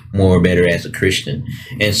grow more better as a Christian.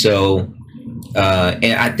 And so,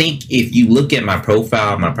 and I think if you look at my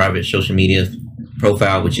profile, my private social media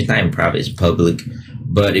profile, which is not even private, it's public,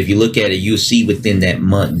 but if you look at it, you'll see within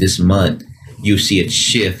this month, you'll see a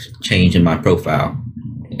change in my profile,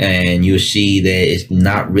 and you'll see that it's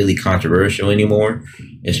not really controversial anymore.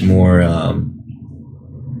 It's more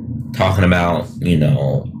talking about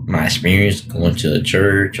my experience going to a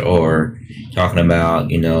church, or talking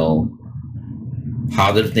about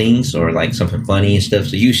positive things, or like something funny and stuff.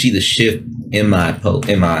 So you see the shift in my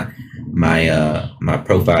my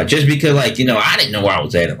profile, just because I didn't know where I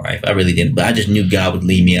was at in life. I really didn't, but I just knew God would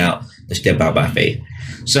lead me out to step out by faith.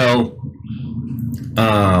 So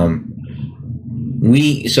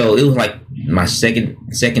it was like my second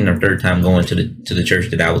or third time going to the church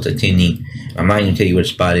that I was attending. I'm not even tell you where the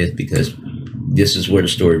spot is because this is where the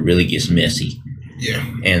story really gets messy. Yeah.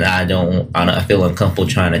 And I feel uncomfortable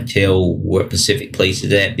trying to tell what specific place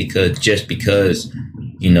is at because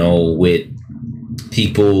with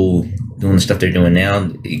people doing the stuff they're doing now,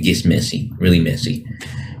 it gets messy, really messy.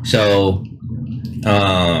 So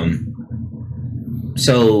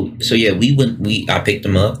yeah, I picked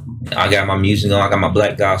them up. I got my music on. I got my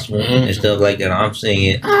black gospel and stuff like that. I'm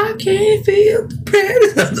singing, I can feel the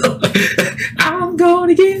presence. I'm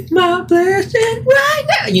gonna get my blessing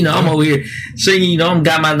right now. I'm over here singing. I'm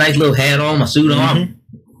got my nice little hat on, my suit on.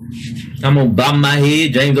 I'm gonna bob my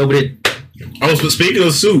head. James over there. Oh, so speaking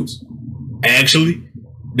of suits, actually,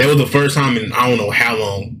 that was the first time in I don't know how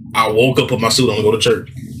long I woke up with my suit on to go to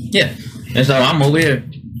church. Yeah, and so I'm over here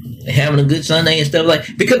having a good Sunday and stuff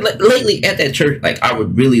because lately at that church, like I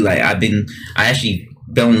would really like I actually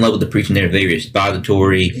fell in love with the preaching there, very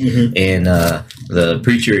expository, and the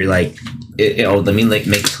preacher let me make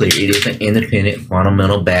it clear, it is an independent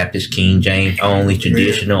fundamental Baptist, King James only,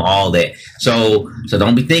 traditional, all that. So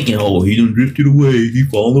don't be thinking, oh, he done drifted away, he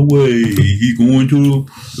fallen away, he going to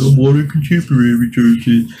a modern contemporary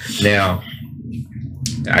churches. Now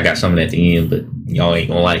I got some of that at the end, but y'all ain't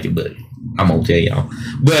gonna like it, but I'm gonna tell y'all.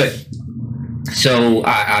 But so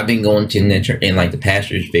I've been going to that church, and like the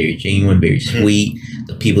pastor is very genuine, very sweet.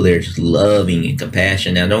 The people there are just loving and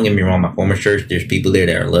compassion. Now, don't get me wrong, my former church, there's people there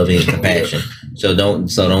that are loving and compassion. So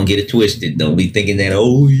don't get it twisted. Don't be thinking that,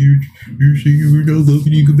 oh, you're saying we're not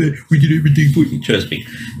loving and compassionate. We did everything for you. Trust me,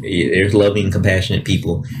 there's loving and compassionate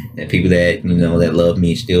people, and people that that love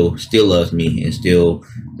me still loves me and still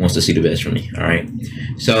wants to see the best for me. All right,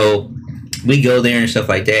 so we go there and stuff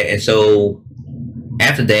like that, and so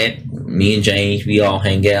after that, me and James, we all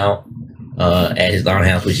hang out at his aunt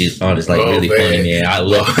house, which is really funny, man. I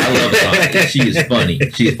love his aunt. She is funny.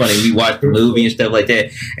 We watched the movie and stuff like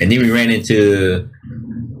that, and then we ran into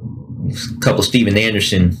a couple Steven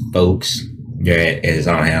Anderson folks there at his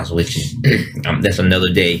aunt house, which is that's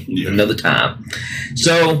another day, another time.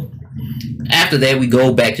 So after that, we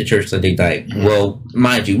go back to church Sunday night. Well,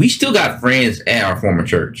 mind you, we still got friends at our former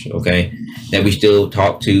church, okay, that we still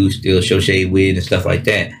talk to, still show shade with, and stuff like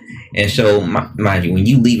that. And so, mind you, when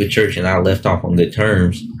you leave a church, and I left off on good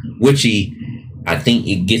terms, which I think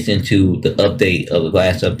it gets into the update of the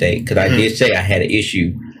last update, because I did say I had an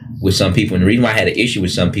issue with some people. And the reason why I had an issue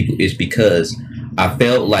with some people is because I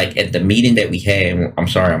felt like at the meeting that we had, I'm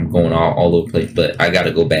sorry, I'm going all over the place, but I got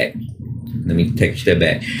to go back. Let me take a step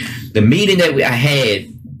back. The meeting that I had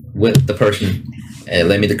with the person that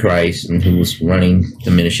led me to Christ and who was running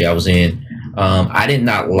the ministry I was in, I did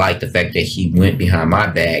not like the fact that he went behind my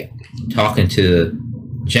back talking to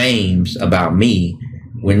James about me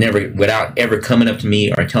without ever coming up to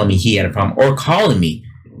me or telling me he had a problem, or calling me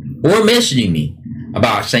or messaging me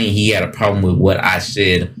about saying he had a problem with what I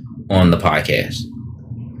said on the podcast.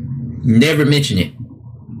 Never mentioned it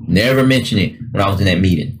when I was in that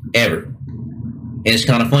meeting, ever. And it's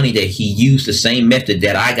kind of funny that he used the same method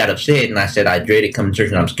that I got upset and I said I dreaded coming to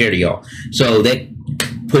church and I'm scared of y'all. So that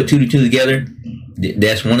put two to two together.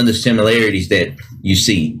 That's one of the similarities that you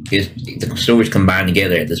see. The stories combined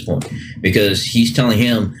together at this point, because he's telling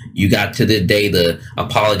him you got to this day to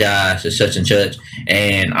apologize to such and such,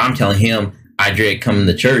 and I'm telling him I dread coming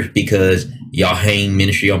to church because y'all hang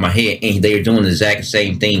ministry on my head, and they are doing the exact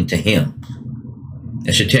same thing to him.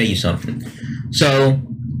 That should tell you something. So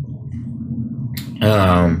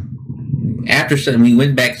after Sunday, we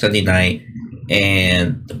went back Sunday night,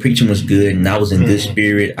 and the preaching was good, and I was in good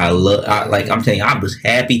spirit. I'm telling you, I was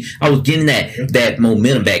happy. I was getting that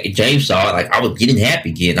momentum back. And James saw it, like I was getting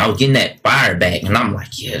happy again. I was getting that fire back, and I'm like,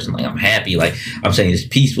 yes, I'm happy. Like I'm saying, it's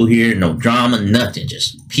peaceful here, no drama, nothing,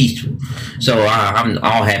 just peaceful. So I'm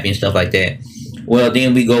all happy and stuff like that. Well,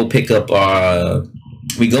 then we go pick up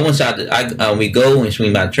we go inside. We go and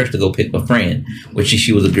swing by the church to go pick up a friend, which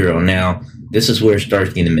she was a girl. Now this is where it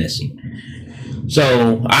starts getting messy.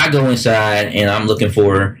 So I go inside and I'm looking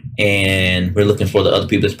for her, and we're looking for the other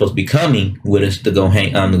people that's supposed to be coming with us to go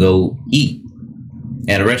to go eat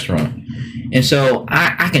at a restaurant. And so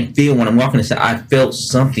I can feel when I'm walking inside, I felt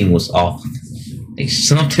something was off. Like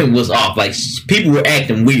something was off. Like people were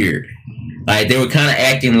acting weird. Like they were kind of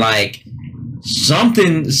acting like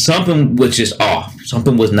something was just off.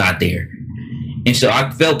 Something was not there. And so I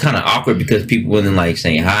felt kind of awkward because people wasn't like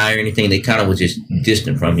saying hi or anything. They kind of was just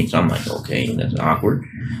distant from me. So I'm like, okay, that's awkward.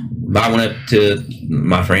 But I went up to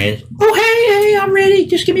my friends. Oh, hey, I'm ready.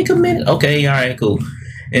 Just give me a couple minutes. Okay, all right, cool.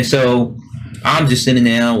 And so I'm just sitting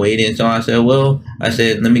down waiting. So I said,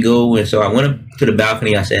 let me go. And so I went up to the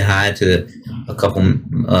balcony. I said hi to a couple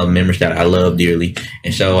members that I love dearly.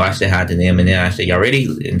 And so I said hi to them. And then I said, y'all ready?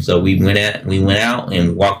 And so we went out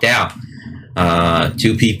and walked out.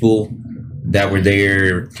 Two people that were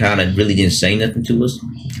there kind of really didn't say nothing to us,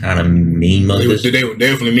 kind of mean muggers. They were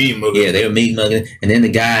definitely mean muggers. Yeah, they were mean muggers. And then the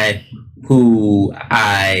guy who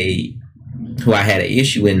I had an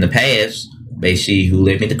issue in the past, basically, who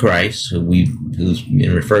led me to Christ, who's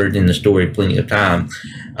been referred in the story plenty of time,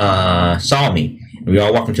 saw me. We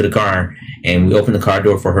all walked into the car, and we opened the car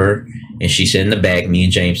door for her, and she sat in the back. Me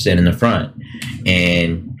and James sat in the front,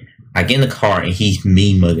 and I get in the car and he's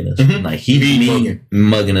mean mugging us. Like he's mean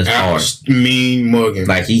mugging us hard. Mean mugging.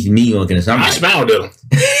 Like he's mean mugging us. I smiled at him.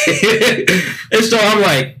 And so I'm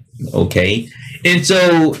like, okay. And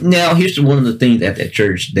so now here's one of the things at that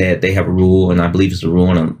church that they have a rule, and I believe it's a rule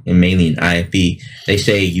and mainly in IFB. They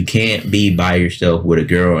say you can't be by yourself with a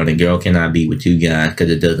girl, and a girl cannot be with two guys because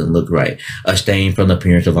it doesn't look right. Abstain from the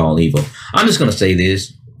appearance of all evil. I'm just gonna say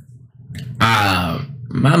this.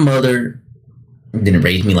 My mother didn't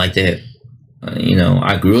raise me like that.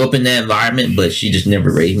 I grew up in that environment, but she just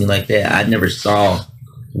never raised me like that. I never saw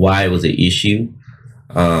why it was an issue.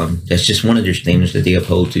 That's just one of their standards that they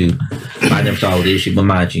uphold to. I never saw the issue, but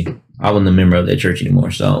mind you, I wasn't a member of that church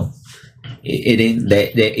anymore, so it didn't.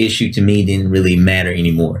 That issue to me didn't really matter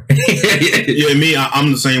anymore. Yeah, me,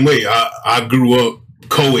 I'm the same way. I grew up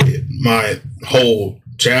co-ed my whole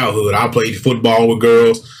childhood. I played football with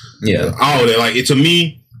girls. Yeah, all that. Like to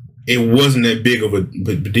me, it wasn't that big of a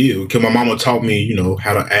deal because my mama taught me,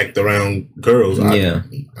 how to act around girls. I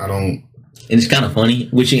don't. And it's kind of funny,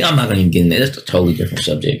 which I'm not gonna even get into. That's a totally different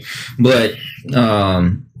subject. But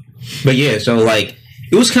yeah. So like,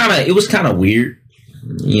 it was kind of weird,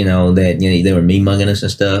 that they were me mugging us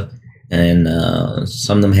and stuff, and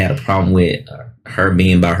some of them had a problem with her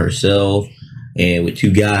being by herself and with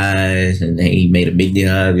two guys, and he made a big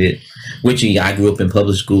deal out of it. Which I grew up in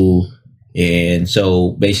public school. And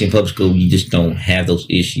so basically in public school, you just don't have those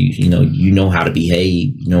issues. You know how to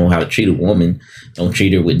behave, you know how to treat a woman. Don't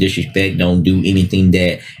treat her with disrespect. Don't do anything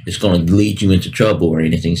that is going to lead you into trouble or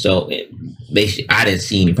anything. So basically I didn't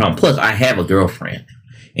see any problem. Plus I have a girlfriend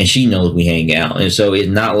and she knows we hang out. And so it's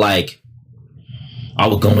not like I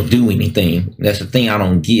was going to do anything. That's the thing I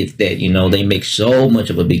don't get, that, they make so much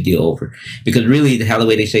of a big deal over. Because really how the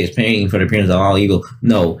way they say it's parenting for the appearance of all evil.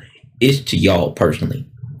 No, it's to y'all personally.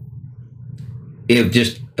 It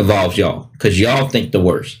just involves y'all because y'all think the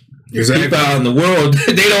worst. Exactly. People out in the world,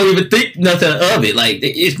 they don't even think nothing of it. Like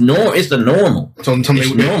it's normal. It's the normal. It's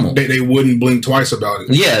normal. They wouldn't blink twice about it.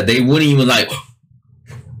 Yeah, they wouldn't even like.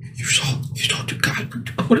 You saw the guy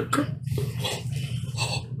with a girl.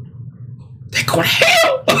 They go to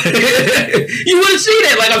hell. You wouldn't see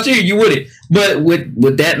that. Like I'm serious, you wouldn't. But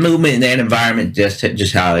with that movement and that environment,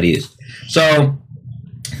 just how it is. So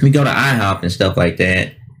we go to IHOP and stuff like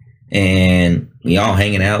that. And we all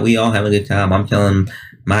hanging out. We all having a good time. I'm telling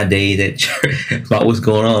my days at church about what's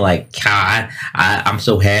going on. Like, how I'm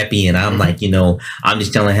so happy. And I'm like, I'm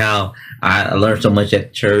just telling how I learned so much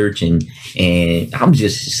at church. And I'm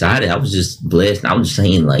just excited. I was just blessed. And I was just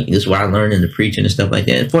saying, like, this is what I learned in the preaching and stuff like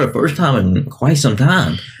that. For the first time in quite some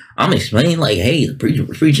time, I'm explaining, like, hey, the preacher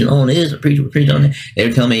was preaching on this, the preacher was preaching on that. They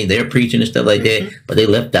were telling me they're preaching and stuff like that, but they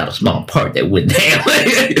left out a small part that went down.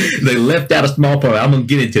 They left out a small part. I'm going to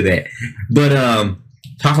get into that. But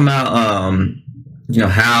talking about,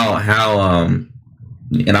 how and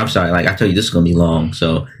I'm sorry, like I told you, this is going to be long.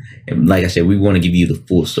 So, like I said, we want to give you the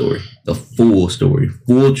full story,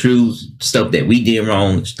 full truth, stuff that we did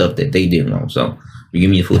wrong, stuff that they did wrong. So, we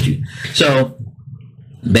give me a full truth. So,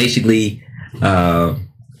 basically,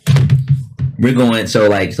 we're going, so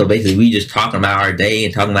basically we just talking about our day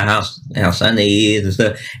and talking about how Sunday is and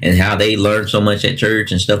stuff and how they learned so much at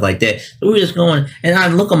church and stuff like that. So we're just going, and I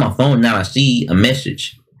look on my phone now, I see a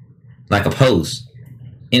message, like a post,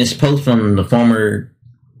 and it's a post from the former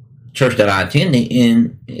church that I attended,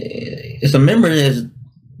 and it's a member that's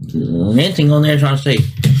ranting on there trying to say,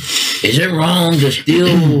 is it wrong to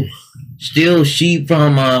steal sheep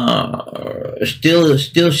from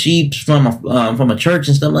steal sheep from a church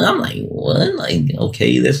and stuff? Like, I'm like, what? Like,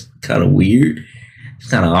 okay, that's kind of weird.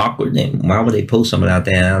 It's kind of awkward. Then why would they post something out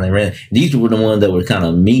there? And they ran. These were the ones that were kind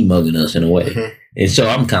of me mugging us in a way. Mm-hmm. And so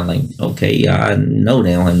I'm kind of like, okay, I know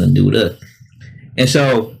they don't have nothing to do with us. And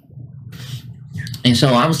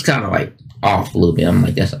so I was kind of like off a little bit. I'm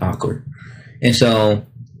like, that's awkward. And so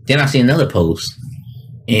then I see another post.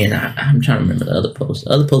 And I'm trying to remember the other post.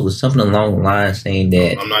 The other post was something along the lines saying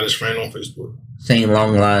that I'm not his friend on Facebook. Saying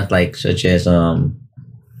along the lines like such as something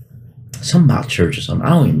about church or something.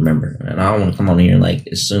 I don't even remember. And I don't want to come on here and like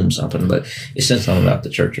assume something, but it said something about the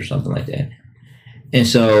church or something like that. And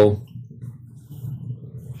so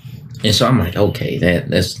I'm like, okay,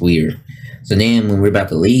 that's weird. So then when we're about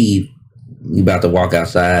to leave, we about to walk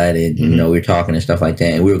outside and we're talking and stuff like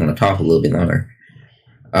that, and we were gonna talk a little bit longer.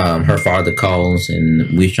 Her father calls,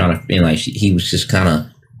 and we was trying to, and like he was just kind of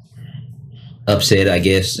upset, I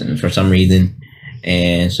guess, and for some reason,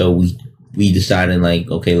 and so we decided like,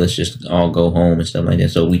 okay, let's just all go home and stuff like that.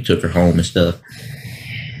 So we took her home and stuff.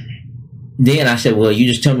 Then I said, well, you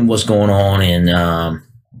just tell me what's going on, and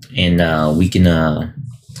we can,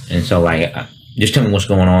 and so like, just tell me what's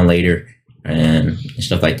going on later and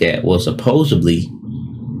stuff like that. Well, supposedly,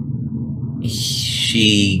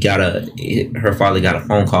 her father got a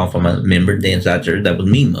phone call from a member inside church that was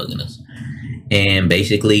me mugging us. and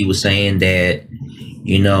basically was saying that,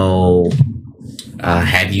 you know,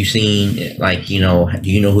 have you seen, like, you know, do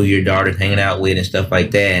you know who your daughter's hanging out with and stuff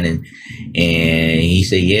like that? And he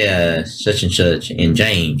said, yeah, such and such, and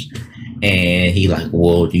James. And he like,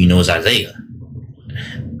 well, do you know it's Isaiah?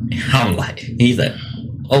 I'm like, he's like,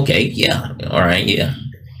 okay, yeah, all right, yeah.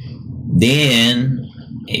 Then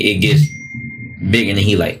it gets bigger, and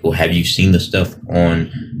he like, well, have you seen the stuff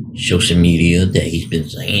on social media that he's been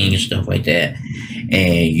saying and stuff like that?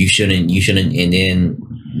 And you shouldn't, and then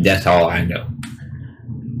that's all I know.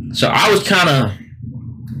 So I was kind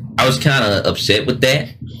of upset with that.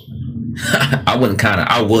 I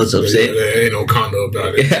was upset. There ain't no condo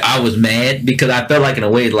about it. I was mad because I felt like, in a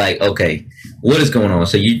way, like, okay, what is going on?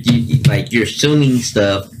 So you like, you're assuming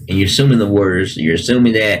stuff, and you're assuming the words. You're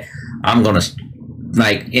assuming that I'm gonna,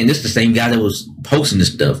 like, and this is the same guy that was posting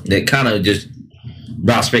this stuff that kind of just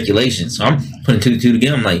brought speculation. So I'm putting two and two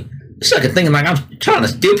together. I'm like, it's like a thing, like I'm trying to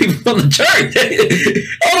steal people from the church.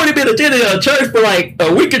 I've only been attending a church for like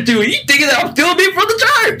a week or two. You thinking that I'm stealing people from the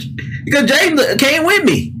church because James came with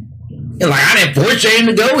me? And like, I didn't force James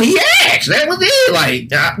to go. He asked. That was it.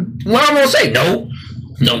 Like, what I'm gonna say? No,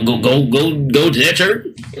 go to that church.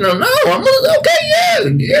 You know, no. I'm gonna, okay,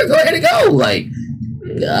 yeah, go ahead and go. Like,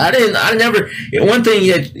 I never. One thing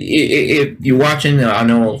that if you're watching, I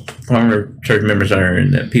know former church members are,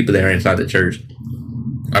 and the people that are inside the church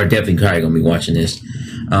are definitely probably gonna be watching this.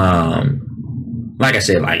 Like I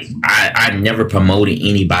said, like I never promoted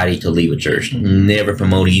anybody to leave a church. Never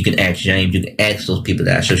promoted. You can ask James. You can ask those people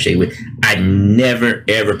that I associate with. I never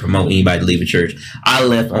ever promote anybody to leave a church. I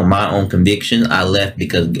left on my own conviction. I left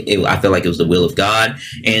because I felt like it was the will of God.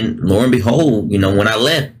 And lo and behold, you know, when I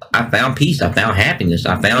left, I found peace. I found happiness.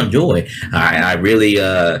 I found joy. I really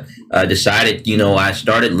decided, you know, I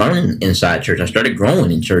started learning inside church. I started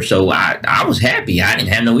growing in church. So I was happy. I didn't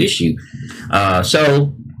have no issue.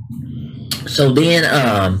 So then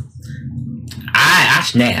I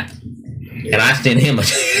snapped, and I sent him a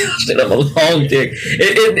long text.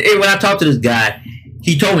 And when I talked to this guy,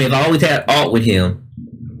 he told me if I always had art with him,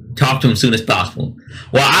 talk to him as soon as possible.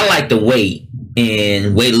 Well, I like to wait a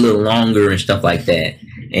little longer and stuff like that,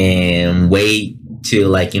 and wait till,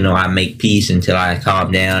 like, you know, I make peace until I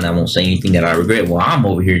calm down. I won't say anything that I regret. Well, I'm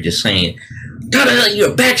over here just saying,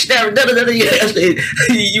 you're a backstabber.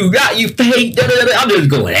 You fake. I'm just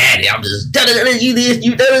going at it. I'm just you this,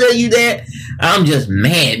 you that. I'm just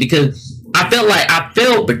mad because I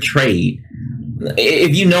felt betrayed.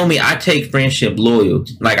 If you know me, I take friendship loyal.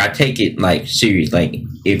 Like, I take it like serious. Like,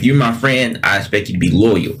 if you're my friend, I expect you to be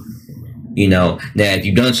loyal. You know. Now, if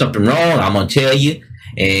you've done something wrong, I'm gonna tell you,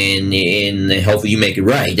 and hopefully you make it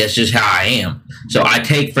right. That's just how I am. So I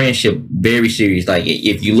take friendship very serious. Like,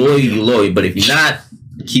 if you're loyal, you're loyal. But if you're not,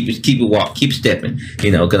 keep stepping.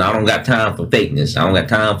 You know, because I don't got time for fakeness. I don't got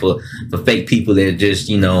time for fake people that just,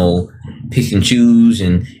 you know, pick and choose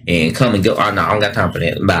and come and go. Oh, no, I don't got time for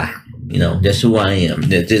that. Bye. You know, that's who I am.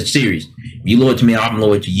 That's serious. If you're loyal to me, I'm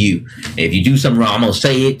loyal to you. If you do something wrong, I'm gonna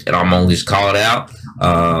say it, and I'm gonna just call it out.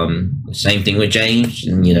 Same thing with James,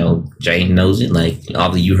 and you know, James knows it. Like,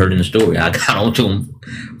 obviously you heard in the story, I got on to him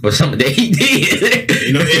for something that he did.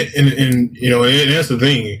 You know, and you know, and that's the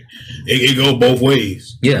thing. It go both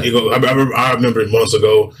ways. Yeah. I remember months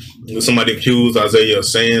ago, somebody accused Isaiah of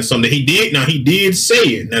saying something that he did. Now, he did say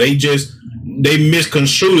it. Now, they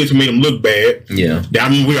misconstrued it to make him look bad. Yeah. I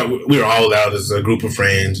mean, we were all out as a group of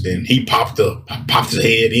friends. Then he popped his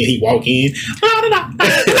head in. He walked in.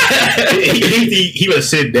 he would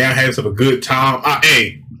sit down, have some a good time.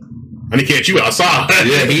 Hey, I didn't catch you outside.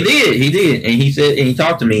 Yeah, he did, and he said, and he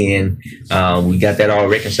talked to me, and we got that all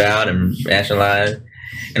reconciled and rationalized.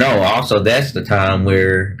 And also that's the time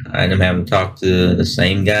where I ended up having to talk to the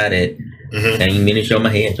same guy that came in and showed my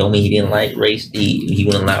head, told me he didn't like race. He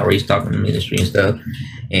wouldn't allow race talking in the ministry and stuff.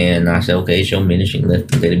 And I said, okay, show ministry, let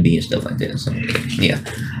it be and stuff like that. So yeah.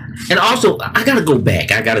 And also, I gotta go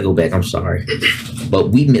back. I'm sorry,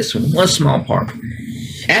 but we missed one small part.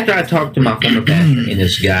 After I talked to my former pastor and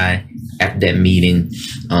this guy, after that meeting,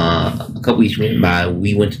 a couple weeks went by.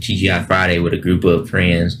 We went to TGI Friday with a group of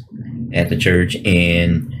friends at the church,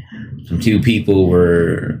 and some two people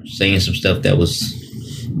were saying some stuff that was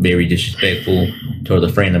very disrespectful toward a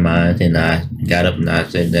friend of mine, and I got up and I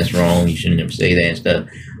said, that's wrong, you shouldn't ever say that and stuff.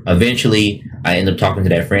 Eventually, I ended up talking to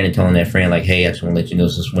that friend and telling that friend, like, hey, I just want to let you know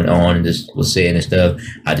this went on and this was said and stuff.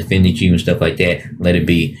 I defended you and stuff like that. Let it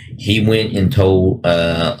be. He went and told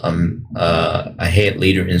a head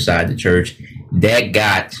leader inside the church. That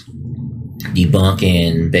got debunked,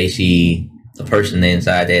 and basically the person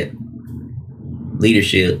inside that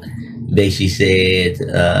leadership basically said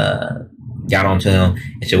got onto him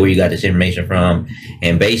and said, where you got this information from?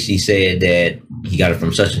 And basically said that he got it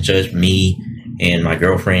from such and such, me and my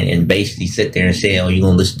girlfriend, and basically sit there and say, oh, you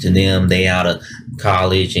gonna listen to them, they out of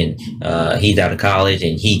college, and he's out of college,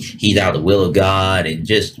 and he's out of the will of God, and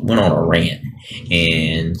just went on a rant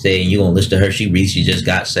and saying, you gonna listen to her, she recently just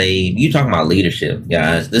got saved. You talking about leadership,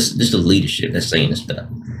 guys. This is leadership that's saying this stuff.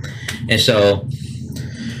 And so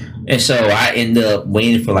I ended up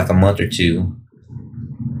waiting for like a month or two.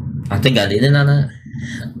 I think I did it on that.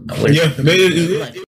 Yeah,